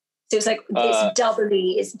 So it's like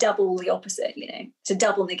it's double the opposite, It's a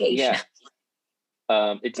double negation.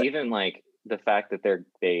 Yeah. It's even like the fact that they're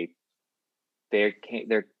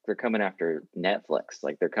coming after Netflix,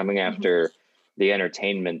 like they're coming after the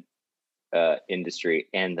entertainment industry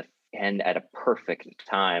and at a perfect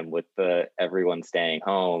time with everyone staying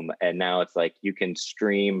home. And now it's like you can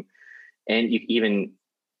stream, and you even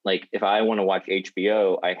like if I want to watch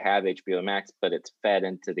HBO, I have HBO Max, but it's fed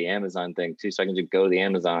into the Amazon thing too. So I can just go to the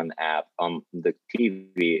Amazon app on the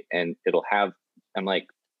TV and it'll have, I'm like,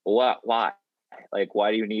 what? Why? Like,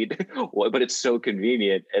 why do you need what? But it's so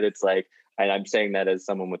convenient. And it's like, and I'm saying that as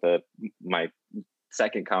someone with my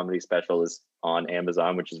second comedy special is on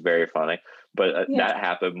Amazon, which is very funny. But that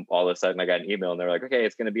happened all of a sudden. I got an email and they're like, okay,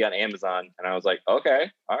 it's going to be on Amazon. And I was like, okay,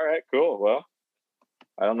 all right, cool. Well,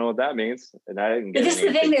 I don't know what that means. And I didn't get But this is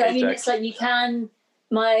the thing though. I mean, it's like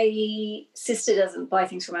my sister doesn't buy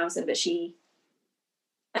things from Amazon, but she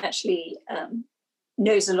actually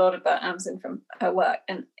knows a lot about Amazon from her work,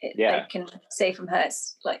 and I can say from her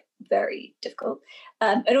it's like very difficult.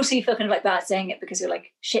 And also you feel kind of like bad saying it because you're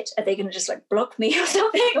like, shit, are they going to just like block me or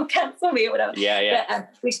something or cancel me or whatever? Yeah. But,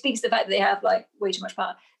 which speaks to the fact that they have like way too much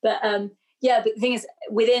power. But but the thing is,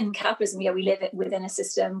 within capitalism, we live within a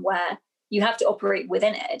system where you have to operate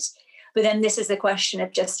within it. But then this is the question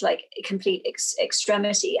of just like complete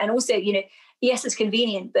extremity. And also, yes, it's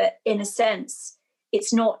convenient, but in a sense,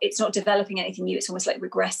 it's not developing anything new. It's almost like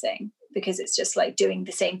regressing because it's just like doing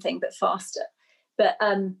the same thing but faster. But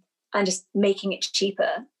and just making it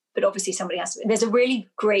cheaper. But obviously somebody has to. There's a really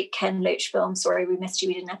great Ken Loach film, Sorry We Missed You.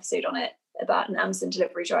 We did an episode on it about an Amazon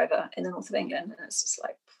delivery driver in the north of England. And it's just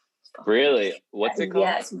like, really? What's it called?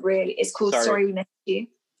 Yeah, it's called Sorry We Missed You.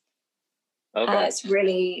 Okay. It's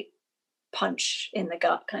really punch in the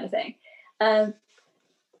gut kind of thing.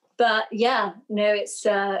 But yeah, no, it's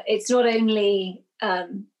not only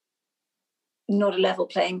not a level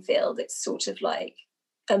playing field, it's sort of like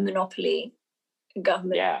a monopoly,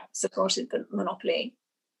 government supported monopoly.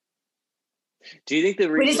 Do you think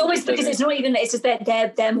the reason? But it's always because it's not even. It's just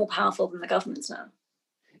that they're more powerful than the governments now.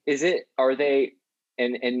 Is it? Are they?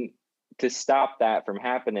 And to stop that from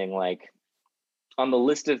happening, like on the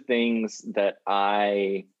list of things that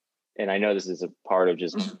I know this is a part of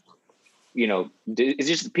just it's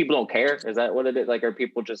just people don't care? Is that what it is? Like, are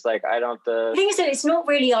people just like, I don't I think so. It's not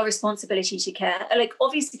really our responsibility to care. Like,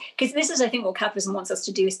 obviously, because this is, I think, what capitalism wants us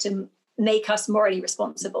to do, is to make us morally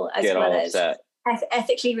responsible as get well all as upset.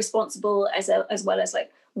 ethically responsible, as well as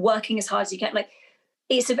like working as hard as you can. Like,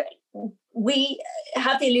 we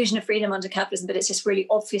have the illusion of freedom under capitalism, but it's just really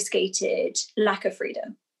obfuscated lack of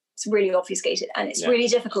freedom. It's really obfuscated, and it's really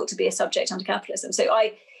difficult to be a subject under capitalism. So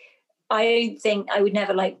I don't think, I would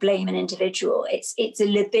never like blame an individual. It's a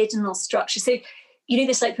libidinal structure. So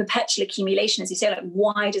this like perpetual accumulation, as you say, like,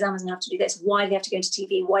 why does Amazon have to do this? Why do they have to go into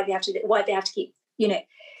TV? Why do they have to do that? Why do they have to keep,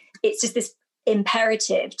 it's just this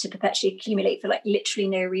imperative to perpetually accumulate for like literally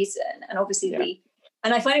no reason. And obviously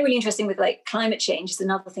and I find it really interesting with like climate change is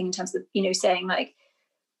another thing in terms of, saying like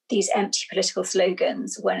these empty political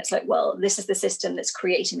slogans, when it's like, well, this is the system that's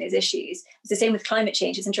creating these issues. It's the same with climate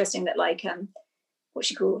change. It's interesting that like, what's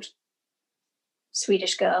she called?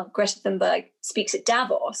 Swedish girl, Greta Thunberg, speaks at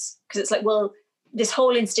Davos, because it's like, well, this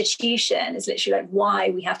whole institution is literally like why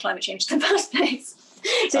we have climate change in the first place.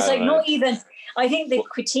 So it's like not even, I think the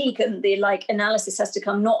critique and the like analysis has to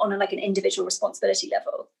come not on like an individual responsibility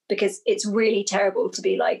level, because it's really terrible to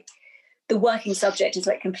be like, the working subject is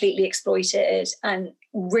like completely exploited and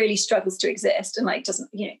really struggles to exist, and like doesn't,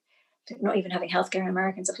 not even having healthcare in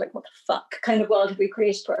America and stuff, like what the fuck kind of world have we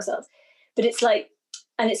created for ourselves? But it's like,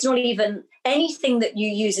 and it's not even anything that you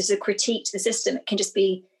use as a critique to the system. It can just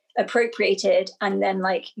be appropriated and then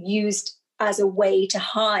like used as a way to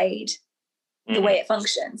hide the way it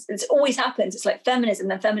functions. It always happens. It's like feminism,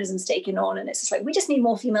 then feminism's taken on, and it's just like, we just need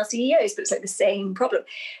more female CEOs, but it's like the same problem.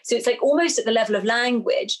 So it's like almost at the level of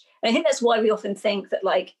language. And I think that's why we often think that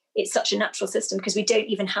like it's such a natural system, because we don't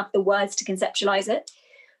even have the words to conceptualize it,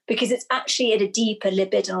 because it's actually at a deeper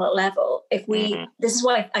libidinal level. If we, this is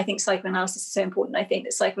why I think psychoanalysis is so important. I think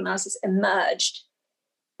that psychoanalysis emerged,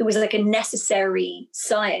 it was like a necessary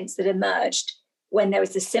science that emerged when there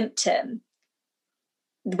was a symptom,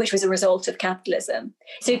 which was a result of capitalism.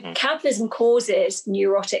 So capitalism causes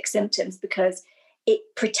neurotic symptoms because it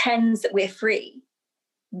pretends that we're free,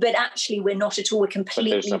 but actually we're not at all. We're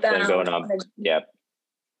completely bound. Going on. Yeah.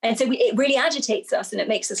 And so it really agitates us, and it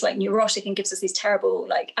makes us like neurotic and gives us these terrible,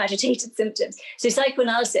 like agitated symptoms. So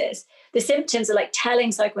psychoanalysis, the symptoms are like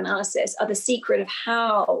telling psychoanalysis are the secret of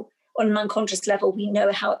how, on an unconscious level, we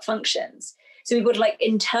know how it functions. So we would like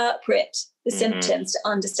interpret the symptoms to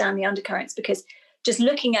understand the undercurrents, because just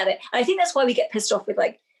looking at it, I think that's why we get pissed off with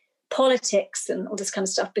like politics and all this kind of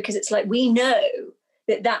stuff, because it's like, we know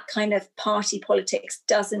that kind of party politics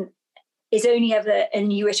is only ever a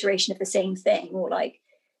new iteration of the same thing, or like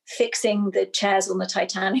fixing the chairs on the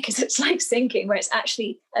Titanic as it's like sinking, where it's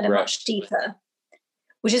actually at a much deeper,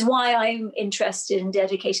 which is why I'm interested in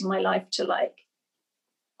dedicating my life to like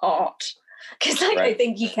art, because like I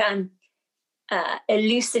think you can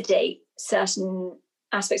elucidate certain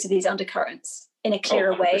aspects of these undercurrents in a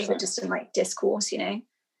clearer way than just in like discourse,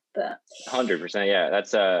 but 100%. Yeah.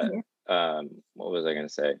 That's what was I going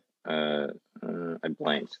to say? I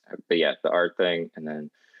blanked, but yeah, the art thing. And then,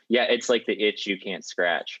 it's like the itch you can't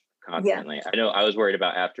scratch constantly. I know I was worried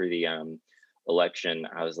about after the election.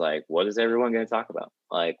 I was like, what is everyone going to talk about?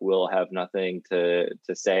 Like, we'll have nothing to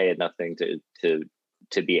say and nothing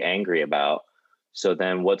to be angry about. So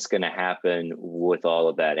then what's going to happen with all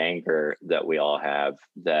of that anger that we all have,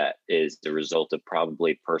 that is the result of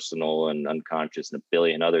probably personal and unconscious and a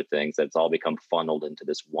billion other things, that's all become funneled into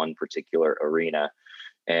this one particular arena.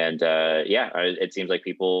 And it seems like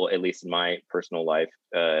people, at least in my personal life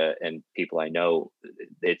and people I know,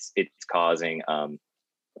 it's causing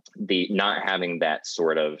the not having that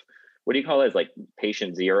sort of, what do you call it? Like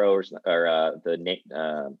patient zero or the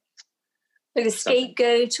like a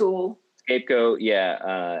scapegoat or scapegoat.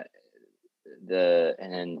 Yeah. And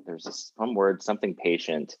then there's this one word, something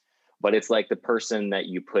patient, but it's like the person that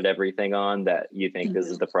you put everything on that you think this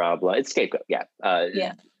is the problem. It's scapegoat. Yeah. I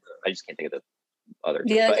just can't think of the other.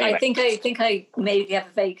 Yeah. Anyway. I think I maybe have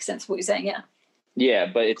a vague sense of what you're saying. Yeah.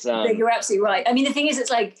 Yeah. But it's, but you're absolutely right. I mean, the thing is,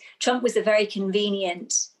 it's like Trump was a very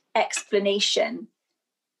convenient explanation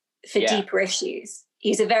for deeper issues.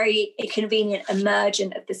 He's a very convenient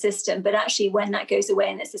emergent of the system, but actually when that goes away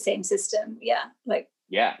and it's the same system,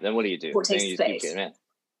 then what do you do? What takes place?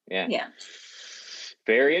 Yeah.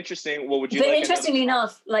 Very interesting. What would you? But interestingly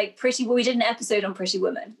enough, like we did an episode on Pretty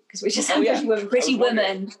Woman, because we just had Pretty Woman. Pretty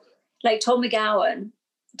Woman, like Tom McGowan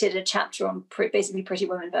did a chapter on basically Pretty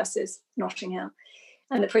Woman versus Notting Hill,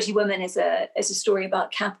 and the Pretty Woman is a story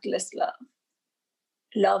about capitalist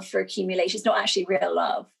love for accumulation. It's not actually real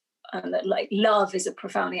love. And that like love is a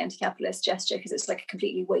profoundly anti-capitalist gesture, because it's like a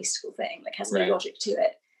completely wasteful thing, like has no logic to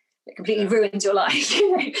it. it completely ruins your life,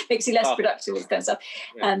 makes you less productive, this kind of stuff.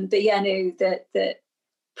 Yeah. But yeah, no, that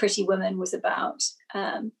Pretty Woman was about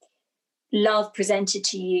love presented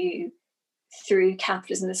to you through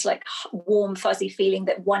capitalism, this like warm, fuzzy feeling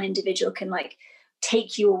that one individual can like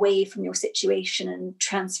take you away from your situation and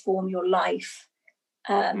transform your life.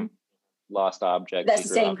 Lost objects. That's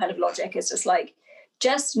the same kind of logic. It's just like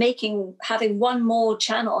having one more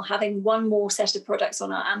channel, having one more set of products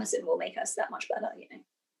on our Amazon will make us that much better, you know.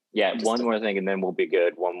 Yeah, one more thing, and then we'll be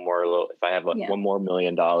good. One more if I have $1 more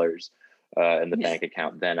million in the bank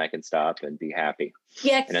account, then I can stop and be happy.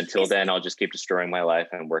 Yeah. And until then, I'll just keep destroying my life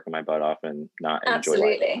and working my butt off and not enjoy life.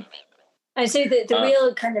 Absolutely. And so the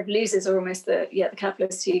real kind of losers are almost the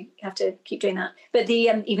capitalists who have to keep doing that. But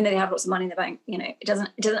even though they have lots of money in the bank, you know, it doesn't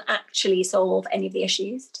actually solve any of the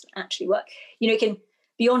issues. It doesn't actually work. You know, it can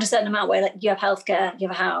beyond a certain amount where like you have healthcare, you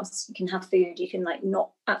have a house, you can have food, you can like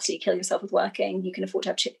not absolutely kill yourself with working, you can afford to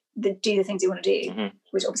have do the things you want to do,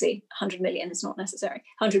 which obviously 100 million is not necessary,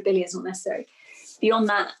 100 billion is not necessary. Beyond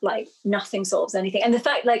that, like nothing solves anything. And the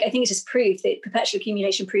fact, like, I think it's just proof that perpetual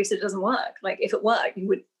accumulation proves that it doesn't work. Like if it worked, you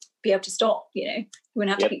would be able to stop, you know, you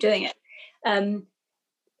wouldn't have to keep doing it.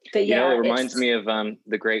 But yeah, you know, it reminds me of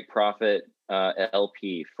the great prophet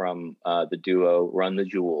LP from the duo Run the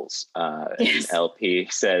Jewels. Yes. And LP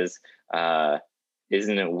says,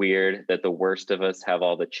 isn't it weird that the worst of us have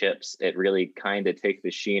all the chips? It really kind of takes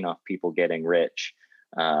the sheen off people getting rich.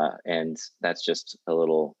 And that's just a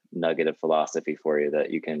little nugget of philosophy for you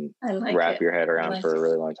that you can wrap your head around for a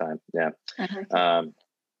really long time. Yeah.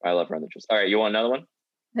 I love Run the Jewels. All right, you want another one?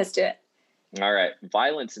 Let's do it. All right.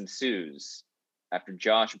 Violence ensues after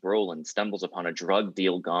Josh Brolin stumbles upon a drug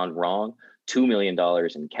deal gone wrong, $2 million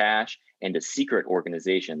in cash, and a secret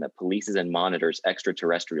organization that polices and monitors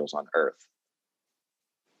extraterrestrials on Earth.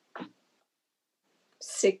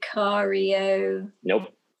 Sicario.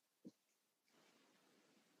 Nope.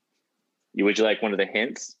 Would you like one of the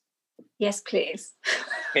hints? Yes, please.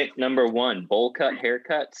 Hint number 1, bowl cut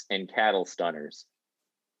haircuts and cattle stunners.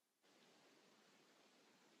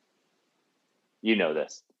 You know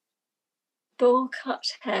this. Bowl cut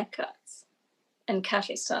haircuts and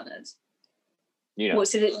cattle stunners. You know. What,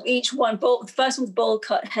 so that each one, the first one's bowl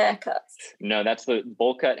cut haircuts. No, that's the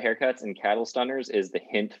bowl cut haircuts and cattle stunners is the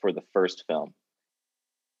hint for the first film.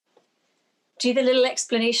 Do the little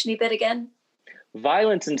explanation-y bit again?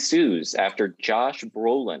 Violence ensues after Josh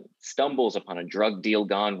Brolin stumbles upon a drug deal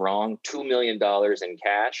gone wrong, $2 million in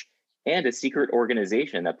cash, and a secret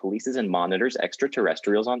organization that polices and monitors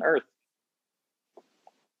extraterrestrials on Earth.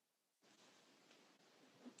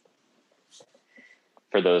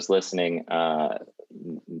 For those listening,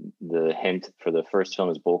 the hint for the first film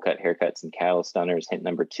is bowl cut haircuts and cattle stunners. Hint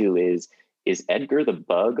number 2 is Edgar the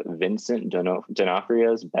Bug Vincent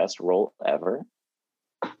D'Onofrio's best role ever?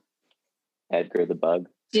 Edgar the Bug.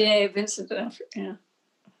 Yeah, Vincent D'Onofrio. Yeah.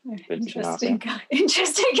 Interesting guy.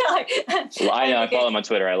 Well, I know. I follow him on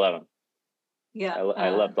Twitter. I love him. Yeah. I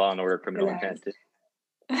love Law and Order Criminal Intent too.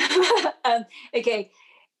 Okay.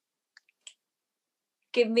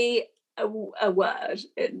 Give me a word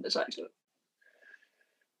in the title.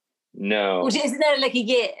 No. Well, isn't there like a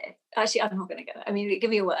year? Actually, I'm not going to get it. I mean, give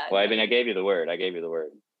me a word. Well, I mean, I gave you the word.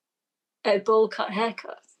 A bowl cut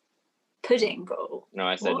haircut. Pudding bowl. No,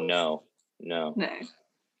 I said no. No.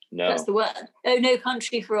 That's the word. Oh, No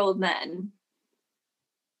Country for Old Men.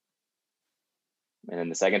 And then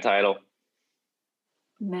the second title.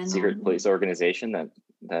 Secret police organization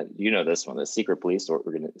that you know this one, the secret police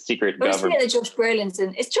secret government. That Josh Brolin's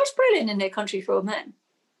in. Is Josh Brolin in No Country for Old Men?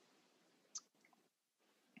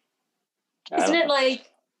 Isn't it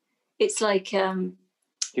like it's like he's Woody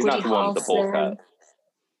not the one with the bowl cut.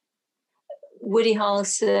 Woody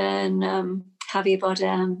Harrelson, Javier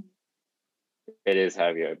Bardem. It is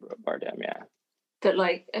Javier Bardem, yeah. But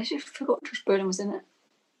like, I actually forgot Josh Brolin was in it.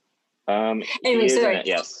 Anyway, sorry. It,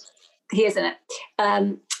 yes. He is in it.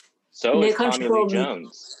 So is Tommy Lee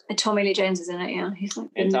Jones. Tommy Lee Jones is in it, yeah. He's like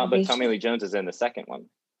but Tommy Lee Jones is in the second one,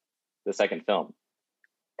 the second film.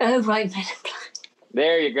 Oh, right, Men in Black.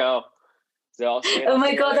 There you go. So oh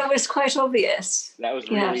my God, that was quite obvious. That was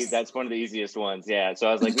really, that's one of the easiest ones, yeah. So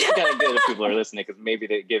I was like, this is kind of good if people are listening, because maybe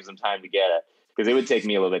that gives them time to get it. Because it would take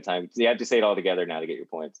me a little bit of time. So you have to say it all together now to get your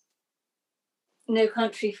points. No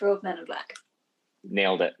Country for Old Men in Black.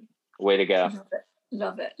 Nailed it. Way to go.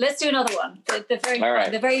 Love it. Let's do another one. They're very fun. Right.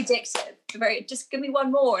 They're very addictive. Just give me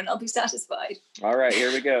one more and I'll be satisfied. All right,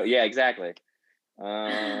 here we go. Yeah, exactly.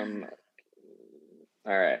 All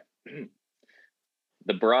right. The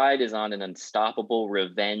The bride is on an unstoppable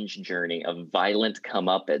revenge journey of violent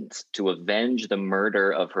comeuppance to avenge the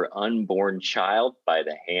murder of her unborn child by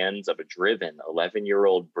the hands of a driven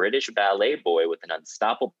 11-year-old British ballet boy with an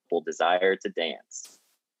unstoppable desire to dance.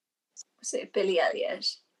 So Billy Elliot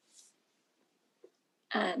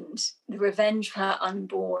and the revenge of her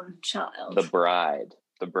unborn child. The bride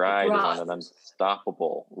is on an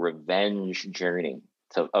unstoppable revenge journey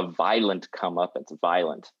to a violent comeuppance.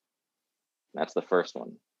 Violent. That's the first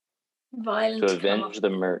one. Violent to avenge the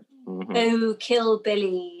murder. Mm-hmm. Oh, Kill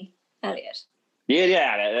Billy Elliot.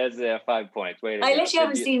 Yeah, that's 5 points. Wait, I literally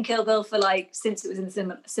haven't seen Kill Bill for since it was in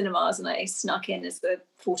the cinemas, and I snuck in as the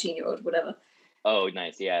 14-year-old, whatever. Oh,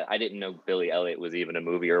 nice. Yeah, I didn't know Billy Elliot was even a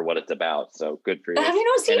movie or what it's about. So good for you. Have you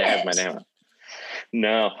not seen it? It has my name on it.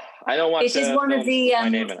 No, I don't watch. It is one of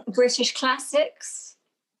the British classics.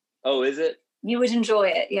 Oh, is it? You would enjoy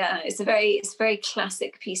it. Yeah, it's a very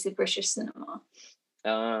classic piece of British cinema.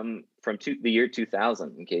 From the year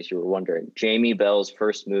 2000, in case you were wondering. Jamie Bell's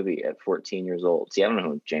first movie at 14 years old. See, I don't know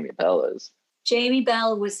who Jamie Bell is. Jamie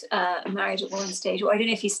Bell was married at one stage. Or I don't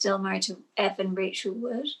know if he's still married to Evan Rachel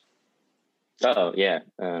Wood. Oh, yeah.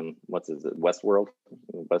 What's his Westworld?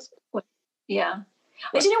 Yeah.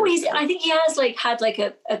 I don't know what I think he has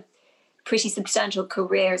had a pretty substantial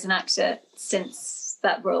career as an actor since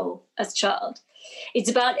that role as a child. It's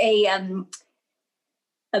about a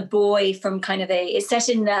boy from it's set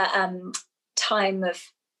in the time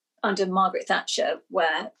of under Margaret Thatcher,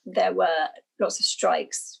 where there were lots of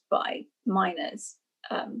strikes by miners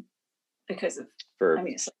because of,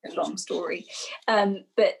 it's like a long story.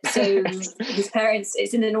 But so his parents,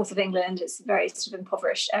 it's in the north of England, it's a very sort of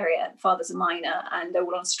impoverished area. Father's a miner and they're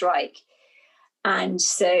all on strike. And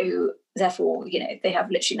so therefore, they have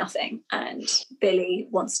literally nothing. And Billy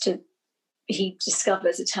he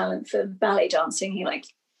discovers a talent for ballet dancing. He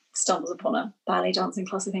stumbles upon a ballet dancing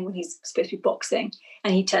class, I think, when he's supposed to be boxing.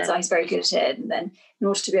 And he turns out he's very good at it. And then in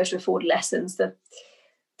order to be able to afford lessons, the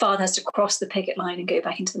father has to cross the picket line and go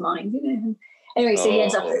back into the mine, Anyway, so he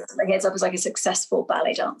ends up as a successful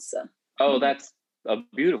ballet dancer. Oh, that's a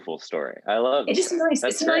beautiful story. I love it. It is nice.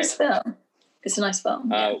 It's a nice film. It's a nice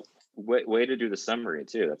film. Way to do the summary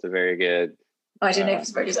too. That's a very good. I don't know if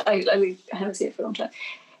it's very good. I haven't seen it for a long time.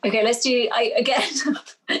 Okay, let's do.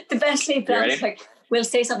 The best laid plans. We'll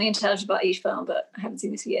say something intelligent about each film, but I haven't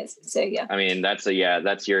seen this for years. So yeah. I mean, that's you're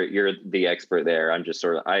the expert there. I'm just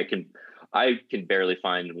sort of I can barely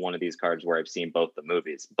find one of these cards where I've seen both the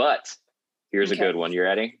movies, but. Here's a good one. You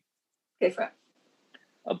ready? Go for it.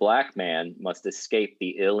 A black man must escape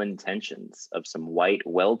the ill intentions of some white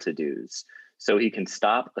well-to-dos so he can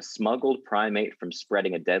stop a smuggled primate from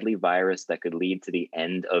spreading a deadly virus that could lead to the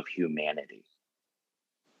end of humanity.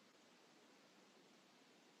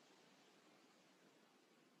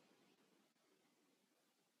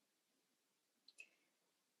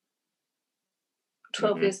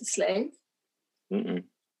 "12 Years a Slave." Mm-mm.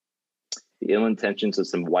 The ill intentions of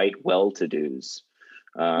some white well-to-dos.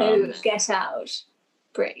 Get Out.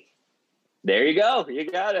 Break. There you go. You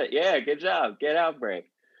got it. Yeah, good job. Get Out, Break.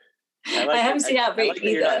 I haven't seen Outbreak either.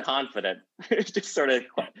 You're not confident. Just sort of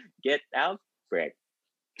Get Out, Break.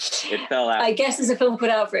 It fell out. I guess there's a film called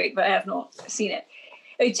Outbreak, but I have not seen it.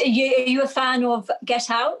 Are you a fan of Get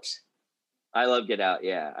Out? I love Get Out.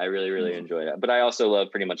 Yeah, I really, really enjoyed it. But I also love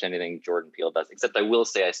pretty much anything Jordan Peele does, except I will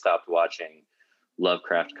say I stopped watching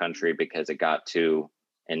Lovecraft Country because it got too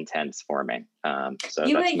intense for me. So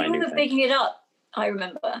you were picking it up, I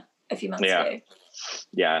remember, a few months ago.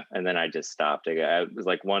 Yeah, and then I just stopped. It was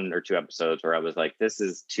like 1 or 2 episodes where I was like, this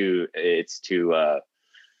is too, it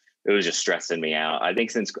was just stressing me out. I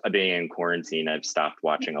think since being in quarantine, I've stopped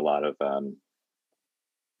watching a lot of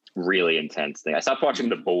really intense things. I stopped watching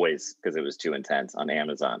The Boys because it was too intense on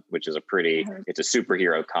Amazon, which is it's a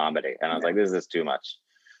superhero comedy. And I was like, this is too much.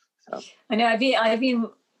 So. I know I've been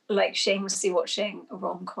shamelessly watching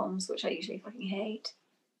rom-coms, which I usually fucking hate.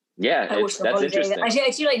 Yeah, that's interesting. I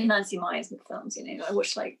do like Nancy Meyers films. I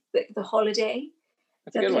watched the Holiday.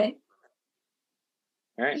 That's a good one.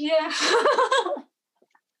 All right. Yeah.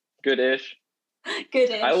 Good-ish.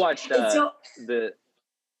 Good-ish. I watched Oh,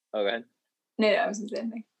 go ahead. No, I wasn't saying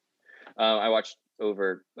anything. I watched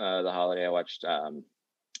over the holiday. I watched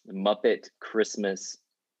Muppet Christmas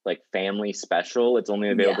family special. It's only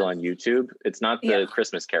available on YouTube. It's not the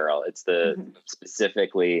Christmas Carol. It's the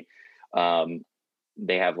specifically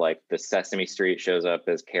they have the Sesame Street shows up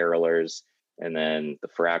as carolers, and then the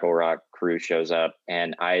Fraggle Rock crew shows up,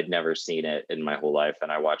 and I had never seen it in my whole life,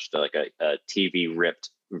 and I watched a TV ripped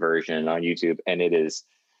version on YouTube, and it is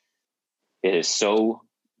so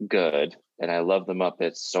good. and I love the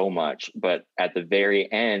Muppets so much. But at the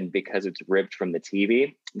very end, because it's ripped from the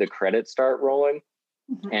TV, the credits start rolling.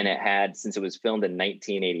 Mm-hmm. And it had, since it was filmed in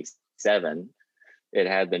 1987, it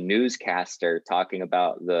had the newscaster talking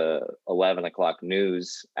about the 11 o'clock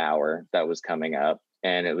news hour that was coming up.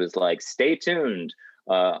 And it was like, stay tuned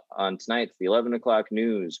on tonight's the 11 o'clock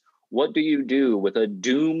news. What do you do with a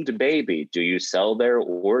doomed baby? Do you sell their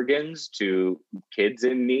organs to kids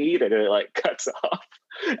in need? And it like cuts off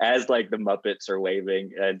as like the Muppets are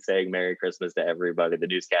waving and saying Merry Christmas to everybody. The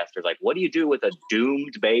newscaster's like, what do you do with a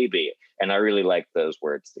doomed baby? And I really like those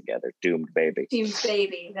words together, doomed baby. Doomed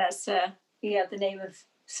baby. That's the name of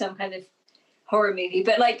some kind of horror movie.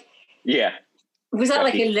 But like, yeah, was that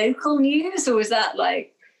like a local news, or was that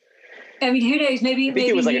like? I mean, who knows? Maybe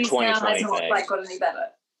it was like a 2020 thing. Like, got any better?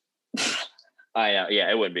 I know. Yeah,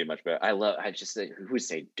 it wouldn't be much better. I just say, who would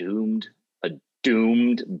say doomed? A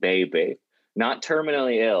doomed baby, not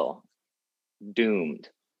terminally ill, doomed.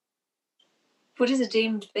 What is a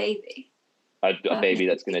doomed baby? A baby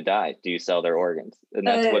that's going to die. Do you sell their organs? And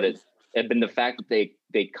that's what it. And been the fact that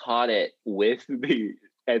they caught it with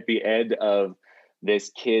at the end of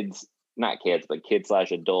this not kids, but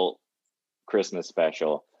kid/adult Christmas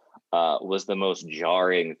special was the most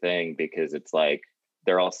jarring thing, because it's like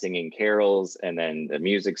they're all singing carols and then the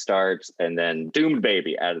music starts and then doomed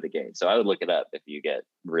baby out of the gate. So I would look it up if you get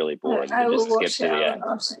really bored. I will just skip to the end.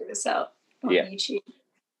 I'll check this out on YouTube.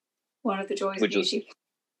 One of the joys of YouTube.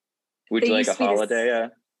 Would you like a holiday?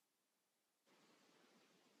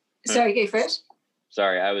 Sorry, go for it.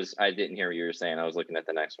 Sorry, I didn't hear what you were saying. I was looking at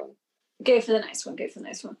the next one. Go for the next one.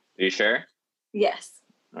 Are you sure? Yes.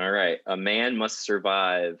 All right. A man must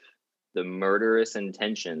survive the murderous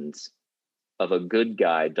intentions of a good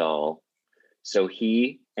guy doll so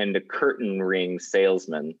he and a curtain ring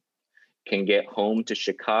salesman can get home to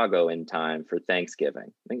Chicago in time for Thanksgiving.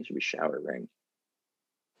 I think it should be shower ring.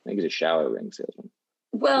 I think it's a shower ring salesman.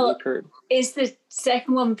 Well, is the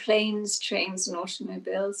second one Planes, Trains and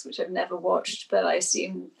Automobiles, which I've never watched, but I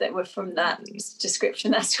assume that we're from that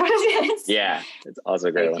description. That's what it is. Yeah, it's also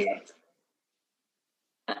a great one.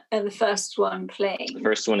 And the first one, Plane. The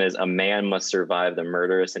first one is a man must survive the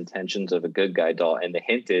murderous intentions of a good guy doll. And the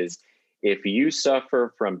hint is, if you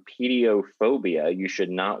suffer from pediophobia, you should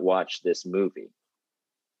not watch this movie.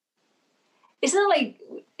 Is that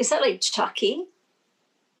like Chucky?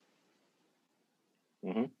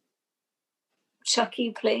 Mm-hmm. Chucky,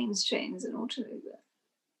 Planes, Trains and Automobiles.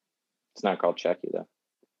 It's not called Chucky, though.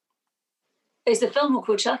 Is the film not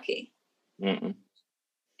called Chucky? Mm-mm.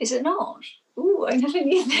 Is it not? Ooh, I never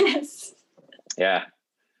knew this. Yeah.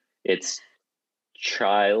 It's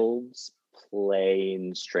Child's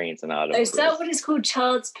Planes, Trains and Automobiles. Is that what it's called?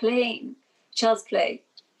 Child's Play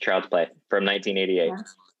from 1988. Yeah.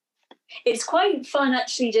 It's quite fun,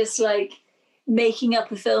 actually, just like making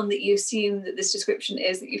up a film that you assume that this description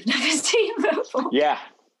is that you've never seen before. Yeah.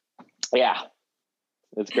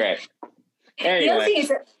 It's great. Anyway. The other thing is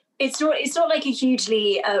that it's not like a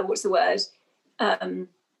hugely what's the word?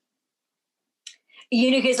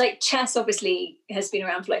 Because like chess obviously has been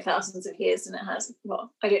around for like thousands of years, and it has,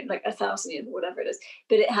 well, I don't like 1,000 years or whatever it is,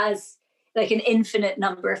 but it has like an infinite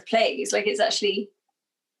number of plays. Like it's actually,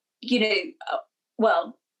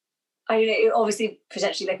 well, I don't know, it obviously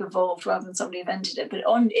potentially like evolved rather than somebody invented it, but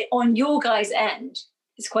on your guys' end,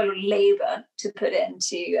 it's quite a lot of labor to put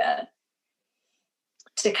into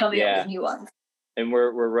to coming up with new ones. And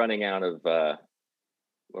we're running out of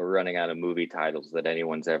movie titles that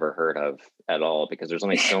anyone's ever heard of at all, because there's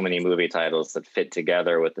only so many movie titles that fit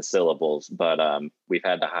together with the syllables. But we've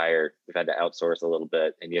had to outsource a little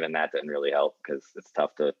bit, and even that didn't really help, because it's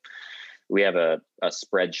tough we have a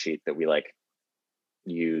spreadsheet that we like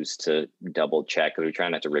use to double check. We try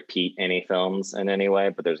not to repeat any films in any way,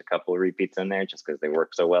 but there's a couple of repeats in there just because they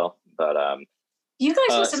work so well. But you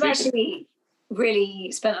guys must have actually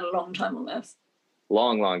really spent a long time on this.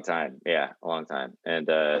 Long time. Yeah, a long time. And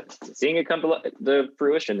seeing it come to the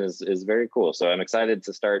fruition is very cool. So I'm excited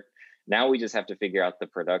to start. Now we just have to figure out the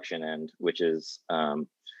production end, which is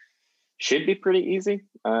should be pretty easy,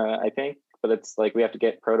 I think. But it's like we have to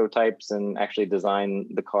get prototypes and actually design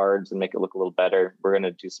the cards and make it look a little better. We're going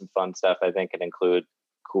to do some fun stuff, I think, and include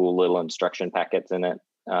cool little instruction packets in it.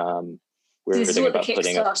 This is what the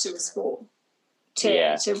Kickstarter was for, to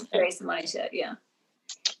raise the money to,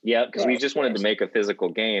 Yeah, because we just wanted to make a physical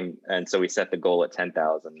game, and so we set the goal at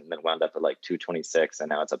 10,000, and then wound up at like 226, and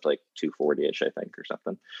now it's up to like 240ish, I think, or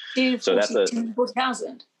something. So that's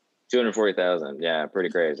 240,000. 240,000, yeah, pretty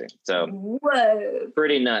crazy. So whoa,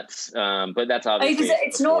 pretty nuts. But that's obviously because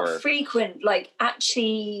it's not frequent. Like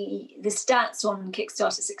actually, the stats on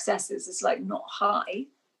Kickstarter successes is like not high.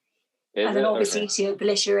 And then obviously okay. to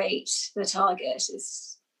obliterate the target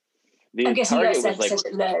is, The I guess you guys target was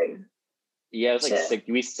set it low. Yeah, it was like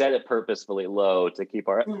we set it purposefully low to keep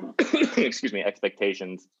our excuse me,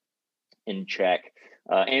 expectations in check,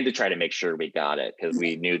 and to try to make sure we got it, because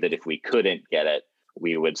we knew that if we couldn't get it,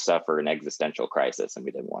 we would suffer an existential crisis, and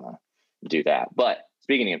we didn't want to do that. But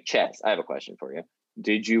speaking of chess, I have a question for you.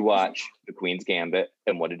 Did you watch The Queen's Gambit,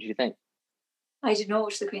 and what did you think? I did not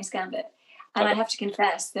watch The Queen's Gambit, and I have to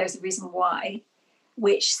confess there's a reason why,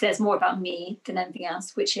 which says more about me than anything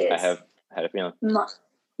else, which is I have had a feeling.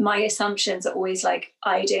 My assumptions are always like,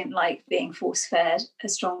 I don't like being force-fed a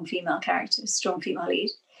strong female character, a strong female lead.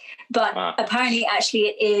 But apparently, actually,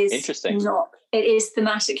 it is interesting. It is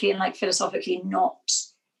thematically and like philosophically not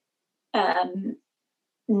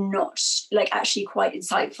like actually quite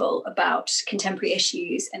insightful about contemporary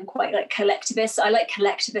issues, and quite like collectivist. I like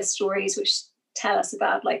collectivist stories which tell us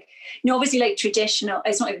about like, obviously like traditional.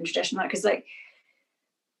 It's not even traditional, because like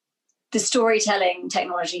the storytelling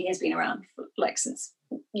technology has been around for, like since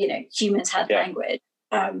humans had language,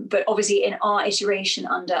 but obviously in our iteration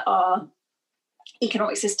under our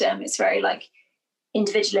economic system, it's very like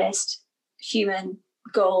individualist, human,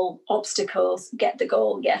 goal, obstacles, get the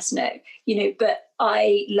goal, yes, no, but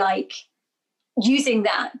I like using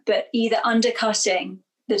that, but either undercutting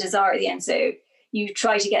the desire at the end. So you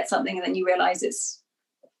try to get something and then you realize it's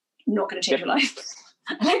not going to change your life.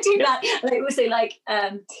 I like doing that. And I also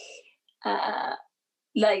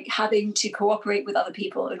like having to cooperate with other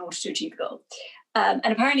people in order to achieve the goal. And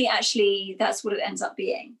apparently, actually, that's what it ends up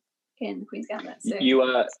being in The Queen's Gambit. So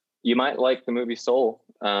you might like the movie Soul.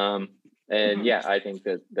 And yeah, I think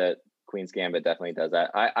that Queen's Gambit definitely does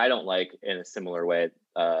that. I don't like, in a similar way,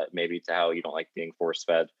 maybe to how you don't like being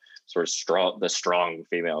force-fed sort of the strong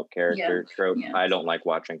female character trope. I don't like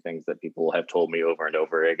watching things that people have told me over and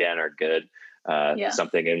over again are good.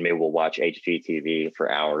 Something in me will watch HGTV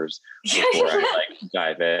for hours before I like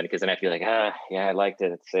dive in, because then I feel like, I liked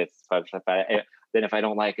it. It's fun stuff. Then if I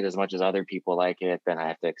don't like it as much as other people like it, then I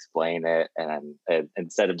have to explain it. And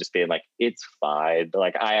instead of just being like, it's fine.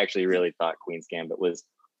 Like, I actually really thought Queen's Gambit was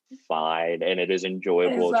fine, and it is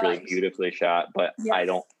enjoyable. It's really beautifully shot, but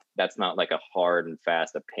that's not like a hard and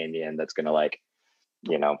fast opinion that's going to like,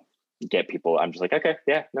 get people. I'm just like, okay,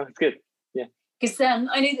 yeah, no, it's good. Yeah. Because I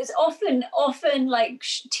know there's often like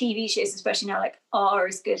TV shows, especially now, like are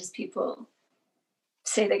as good as people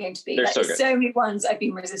say they're going to be. Like, there's so many ones I've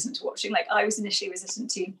been resistant to watching. Like I was initially resistant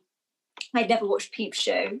to. I'd never watched Peep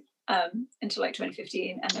Show until like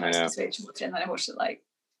 2015, and then I was persuaded to watch it, and then I watched it like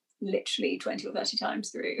literally 20 or 30 times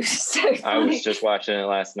through. So funny. I was just watching it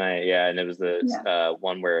last night, and it was the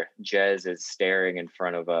one where Jez is standing in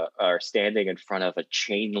front of a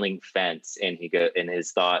chain link fence, and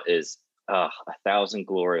his thought is, 1,000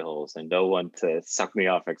 glory holes and no one to suck me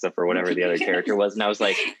off except for whatever the other character was. And I was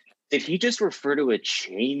like, did he just refer to a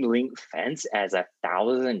chain link fence as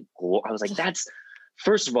 1,000 glory? I was like, that's,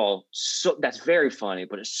 first of all, that's very funny,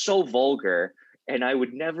 but it's so vulgar. And I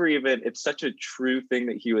would never even, it's such a true thing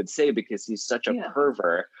that he would say, because he's such a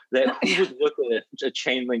pervert that who would look at a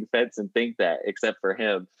chain link fence and think that except for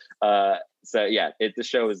him. So yeah, the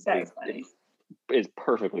show is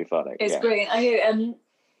perfectly funny. It's brilliant. I know.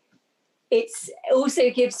 It also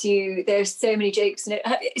gives you, there's so many jokes in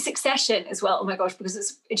it. Succession as well, oh my gosh,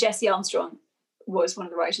 because Jesse Armstrong was one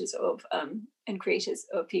of the writers of and creators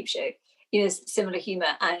of Peep Show. Similar humor,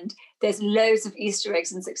 and there's loads of Easter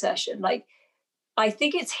eggs in Succession. Like, I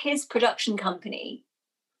think it's his production company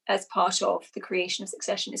as part of the creation of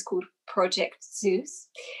Succession is called Project Zeus,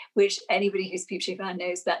 which anybody who's a Peep Show fan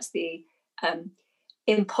knows that's the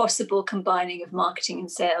impossible combining of marketing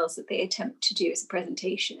and sales that they attempt to do as a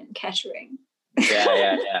presentation in Kettering.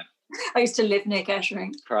 Yeah. I used to live near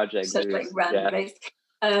Kettering. Project such Zeus. Like random place.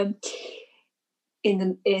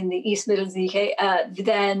 In the East Midlands of the UK.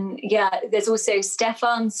 Then there's also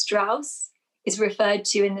Stefan Strauss is referred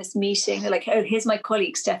to in this meeting. They're like, oh, here's my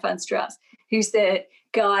colleague Stefan Strauss, who's the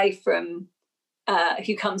guy from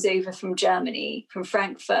who comes over from Germany, from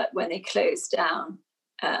Frankfurt, when they closed down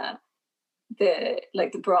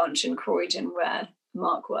the branch in Croydon where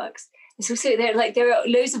Mark works. It's also there are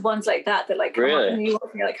loads of ones like that like come up and you're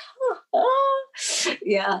like,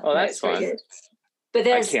 yeah. Oh, that's fun. Good. But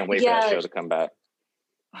I can't wait for that show to come back.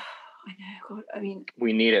 I know. God, I mean,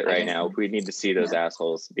 we need it right now. We need to see those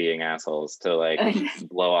assholes being assholes to like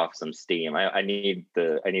blow off some steam. I need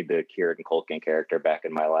the Kieran Culkin character back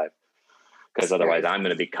in my life, because otherwise I'm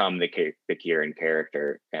going to become the Kieran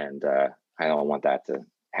character, and I don't want that to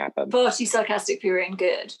happen. Farty, sarcastic, pure and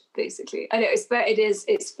good, basically. I know it's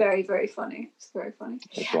very, very funny. It's very funny.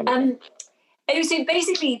 Oh, so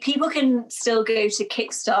basically, people can still go to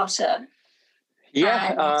Kickstarter.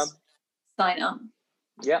 Yeah. And sign up.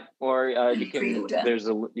 Yeah, or you can Pre-order.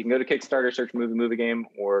 you can go to Kickstarter, search movie game,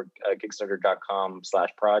 or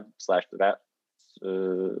kickstarter.com/prod/that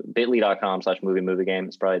bit.ly.com/movie game.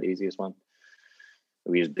 It's probably the easiest one.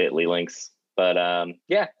 We use bit.ly links. But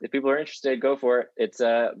yeah, if people are interested, go for it. It's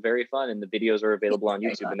very fun, and the videos are available on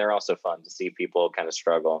YouTube, and they're also fun to see people kind of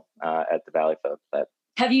struggle at the Valley Folk. But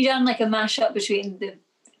have you done like a mashup between the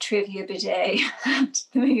Trivia Bidet and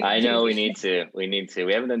the movie? I know we need to. We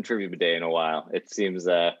haven't done Trivia Bidet in a while. It seems it's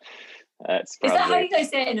probably. Is that how you guys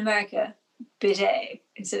say it in America? Bidet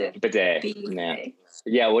instead of bidet? B-day.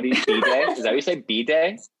 Yeah. What do you B-day? Is that what you say?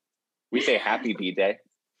 B-day? We say happy B-day.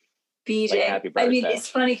 B-day. Like I mean, it's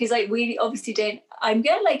funny because like we obviously don't. I'm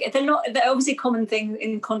getting like they're obviously a common thing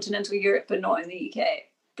in continental Europe, but not in the UK.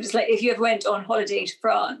 But it's like if you ever went on holiday to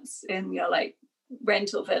France in your like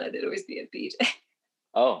rental villa, there'd always be a B-day.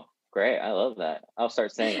 Oh, great! I love that. I'll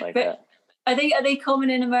start saying it like that. Are they common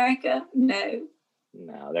in America? No,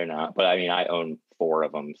 they're not. But I mean, I own 4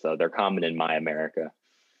 of them, so they're common in my America.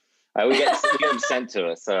 We get them sent to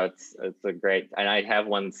us, so it's a great. And I have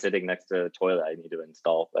one sitting next to the toilet I need to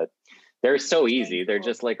install, but they're so easy. They're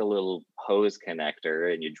just like a little hose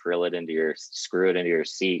connector, and you screw it into your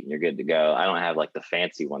seat, and you're good to go. I don't have like the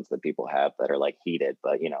fancy ones that people have that are like heated,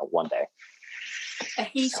 but one day,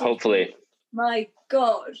 hopefully. My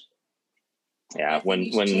God. Yeah, when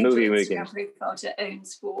movie weekend profile to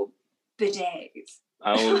owns 4 bidets.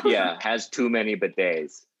 Oh yeah, has too many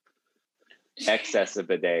bidets. Excess of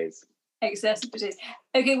bidets. Okay,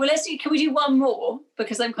 well can we do one more,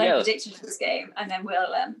 because I'm kind of addicted to this game, and then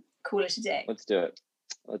we'll call it a day. Let's do it.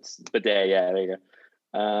 Let's bidet. Yeah, there you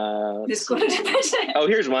go. Let's call it a bidet. Oh,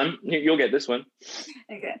 here's one. You'll get this one.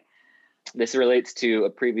 Okay. This relates to a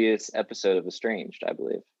previous episode of Estranged, I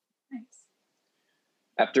believe. Nice.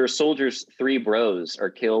 After a soldier's 3 bros are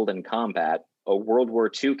killed in combat, a World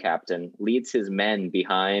War II captain leads his men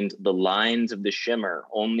behind the lines of the Shimmer,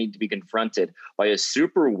 only to be confronted by a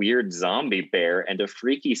super weird zombie bear and a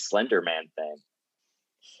freaky Slender Man thing.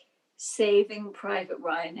 Saving Private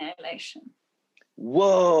Ryan Annihilation.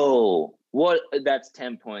 Whoa! What? That's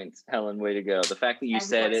 10 points, Helen. Way to go! The fact that you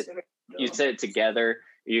said it together.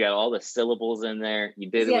 You got all the syllables in there.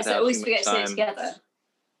 You did it without too much time. Yes, I always forget to say it together.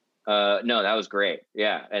 No, that was great.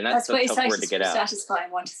 Yeah, and that's a tough word to get out.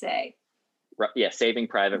 Satisfying one to say. Yeah, Saving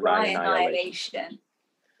Private Ryan Annihilation.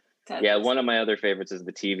 Yeah, one of my other favorites is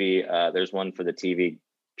the TV. There's one for the TV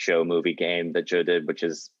show movie game that Joe did, which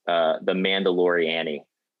is The Mandalorian.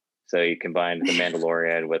 So you combine the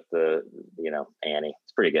Mandalorian with the Annie.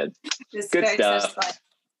 It's pretty good. Good stuff. Satisfying.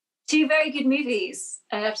 2 very good movies,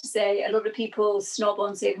 I have to say. A lot of people snob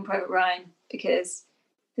on Saving Private Ryan because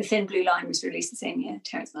The Thin Blue Line was released the same year,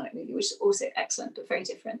 Terrence Malick movie, which is also excellent but very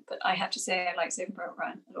different. But I have to say I like Saving Private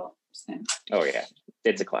Ryan a lot. So. Oh yeah,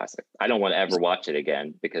 it's a classic. I don't want to ever watch it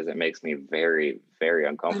again because it makes me very, very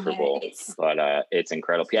uncomfortable. But it's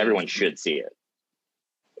incredible. Everyone should see it.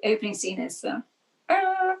 The opening scene is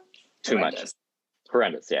too much.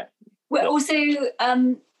 Horrendous, yeah. Well, also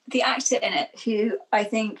the actor in it, who I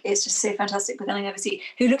think is just so fantastic, but then I never see,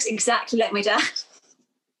 who looks exactly like my dad.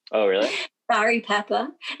 Oh, really? Barry Pepper.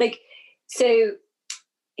 Like, so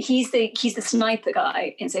he's the sniper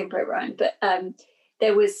guy in Saving Private Ryan, but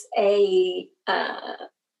there was a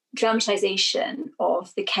dramatization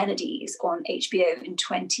of the Kennedys on HBO in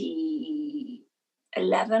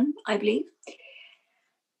 2011, I believe.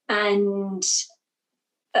 And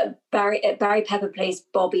Barry Pepper plays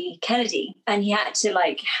Bobby Kennedy, and he had to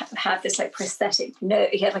like have this like prosthetic nose.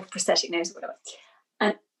 He had like a prosthetic nose or whatever.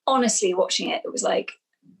 And honestly, watching it, it was like,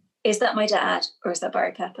 is that my dad or is that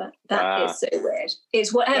Barry Pepper? That is so weird.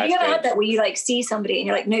 It's what have you ever had that where you like see somebody and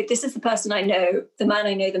you're like, no, this is the person I know, the man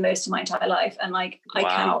I know the most of my entire life, and like I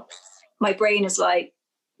cannot. My brain is like,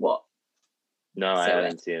 what? No, I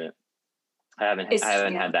haven't seen it. I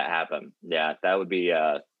haven't had that happen. Yeah, that would be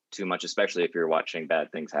too much, especially if you're watching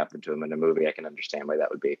bad things happen to him in a movie. I can understand why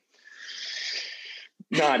that would be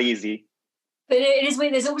not easy. But it is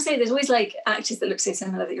weird. There's always like actors that look so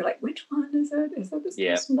similar that you're like, which one is it? Is that this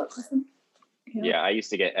person? That person? Yeah, I used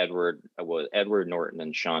to get Edward Norton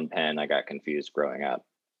and Sean Penn. I got confused growing up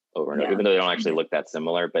over and over, even though they don't actually look that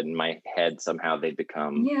similar. But in my head, somehow they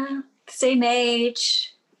become same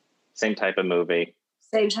age, same type of movie,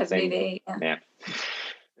 same movie. Yeah,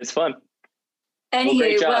 it's fun. Anywho, well,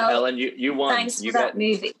 great job, Helen. You won. Thanks for that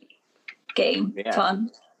movie game. Yeah.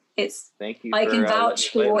 Fun. Thank you. I can vouch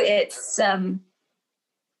for its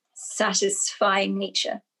satisfying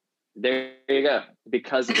nature. There you go.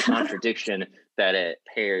 Because of the contradiction that it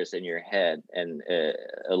pairs in your head and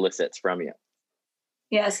elicits from you.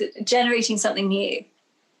 Yeah, so generating something new.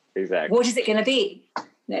 Exactly. What is it going to be?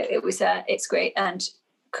 No, it's great. And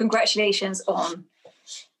congratulations on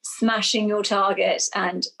smashing your target.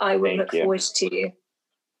 And I will look forward to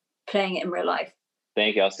playing it in real life.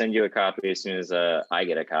 Thank you. I'll send you a copy as soon as I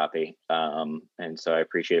get a copy. And so I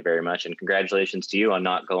appreciate it very much. And congratulations to you on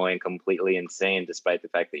not going completely insane, despite the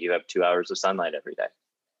fact that you have 2 hours of sunlight every day.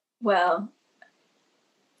 Well,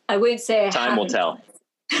 I won't say time will tell.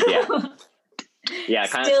 Yeah. Yeah.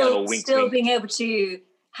 Kind of a wink. Still being able to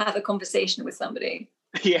have a conversation with somebody.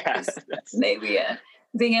 Yeah. Maybe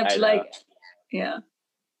being able to yeah.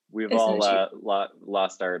 We've all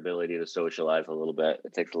lost our ability to socialize a little bit.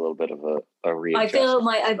 It takes a little bit of a readjustment.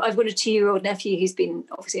 I feel I've got a 2-year-old nephew who's been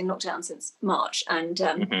obviously in lockdown since March, and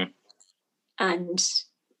and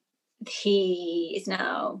he is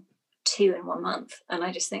now 2 in 1 month, and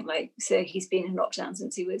I just think so he's been in lockdown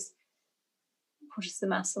since he was, what is the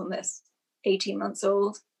maths on this, 18 months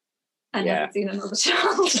old, and hasn't seen another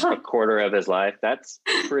child. A quarter of his life. That's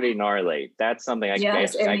pretty gnarly. That's something I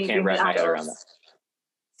can't wrap my head around that.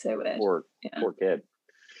 So weird. Poor kid.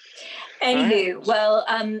 Anywho, right. Well,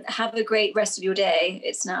 have a great rest of your day.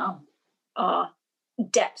 It's now our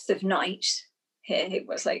depth of night here. It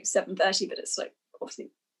was 7:30, but it's obviously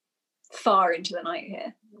far into the night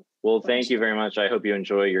here. Well, thank you very much. I hope you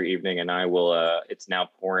enjoy your evening, and I will, it's now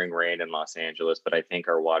pouring rain in Los Angeles, but I think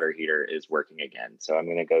our water heater is working again. So I'm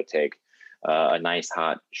going to go take a nice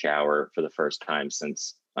hot shower for the first time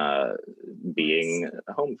since being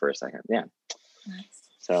home for a second. Yeah. Nice.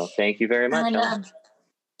 So thank you very much. And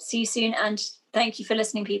see you soon. And thank you for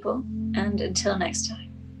listening, people. And until next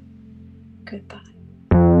time, goodbye.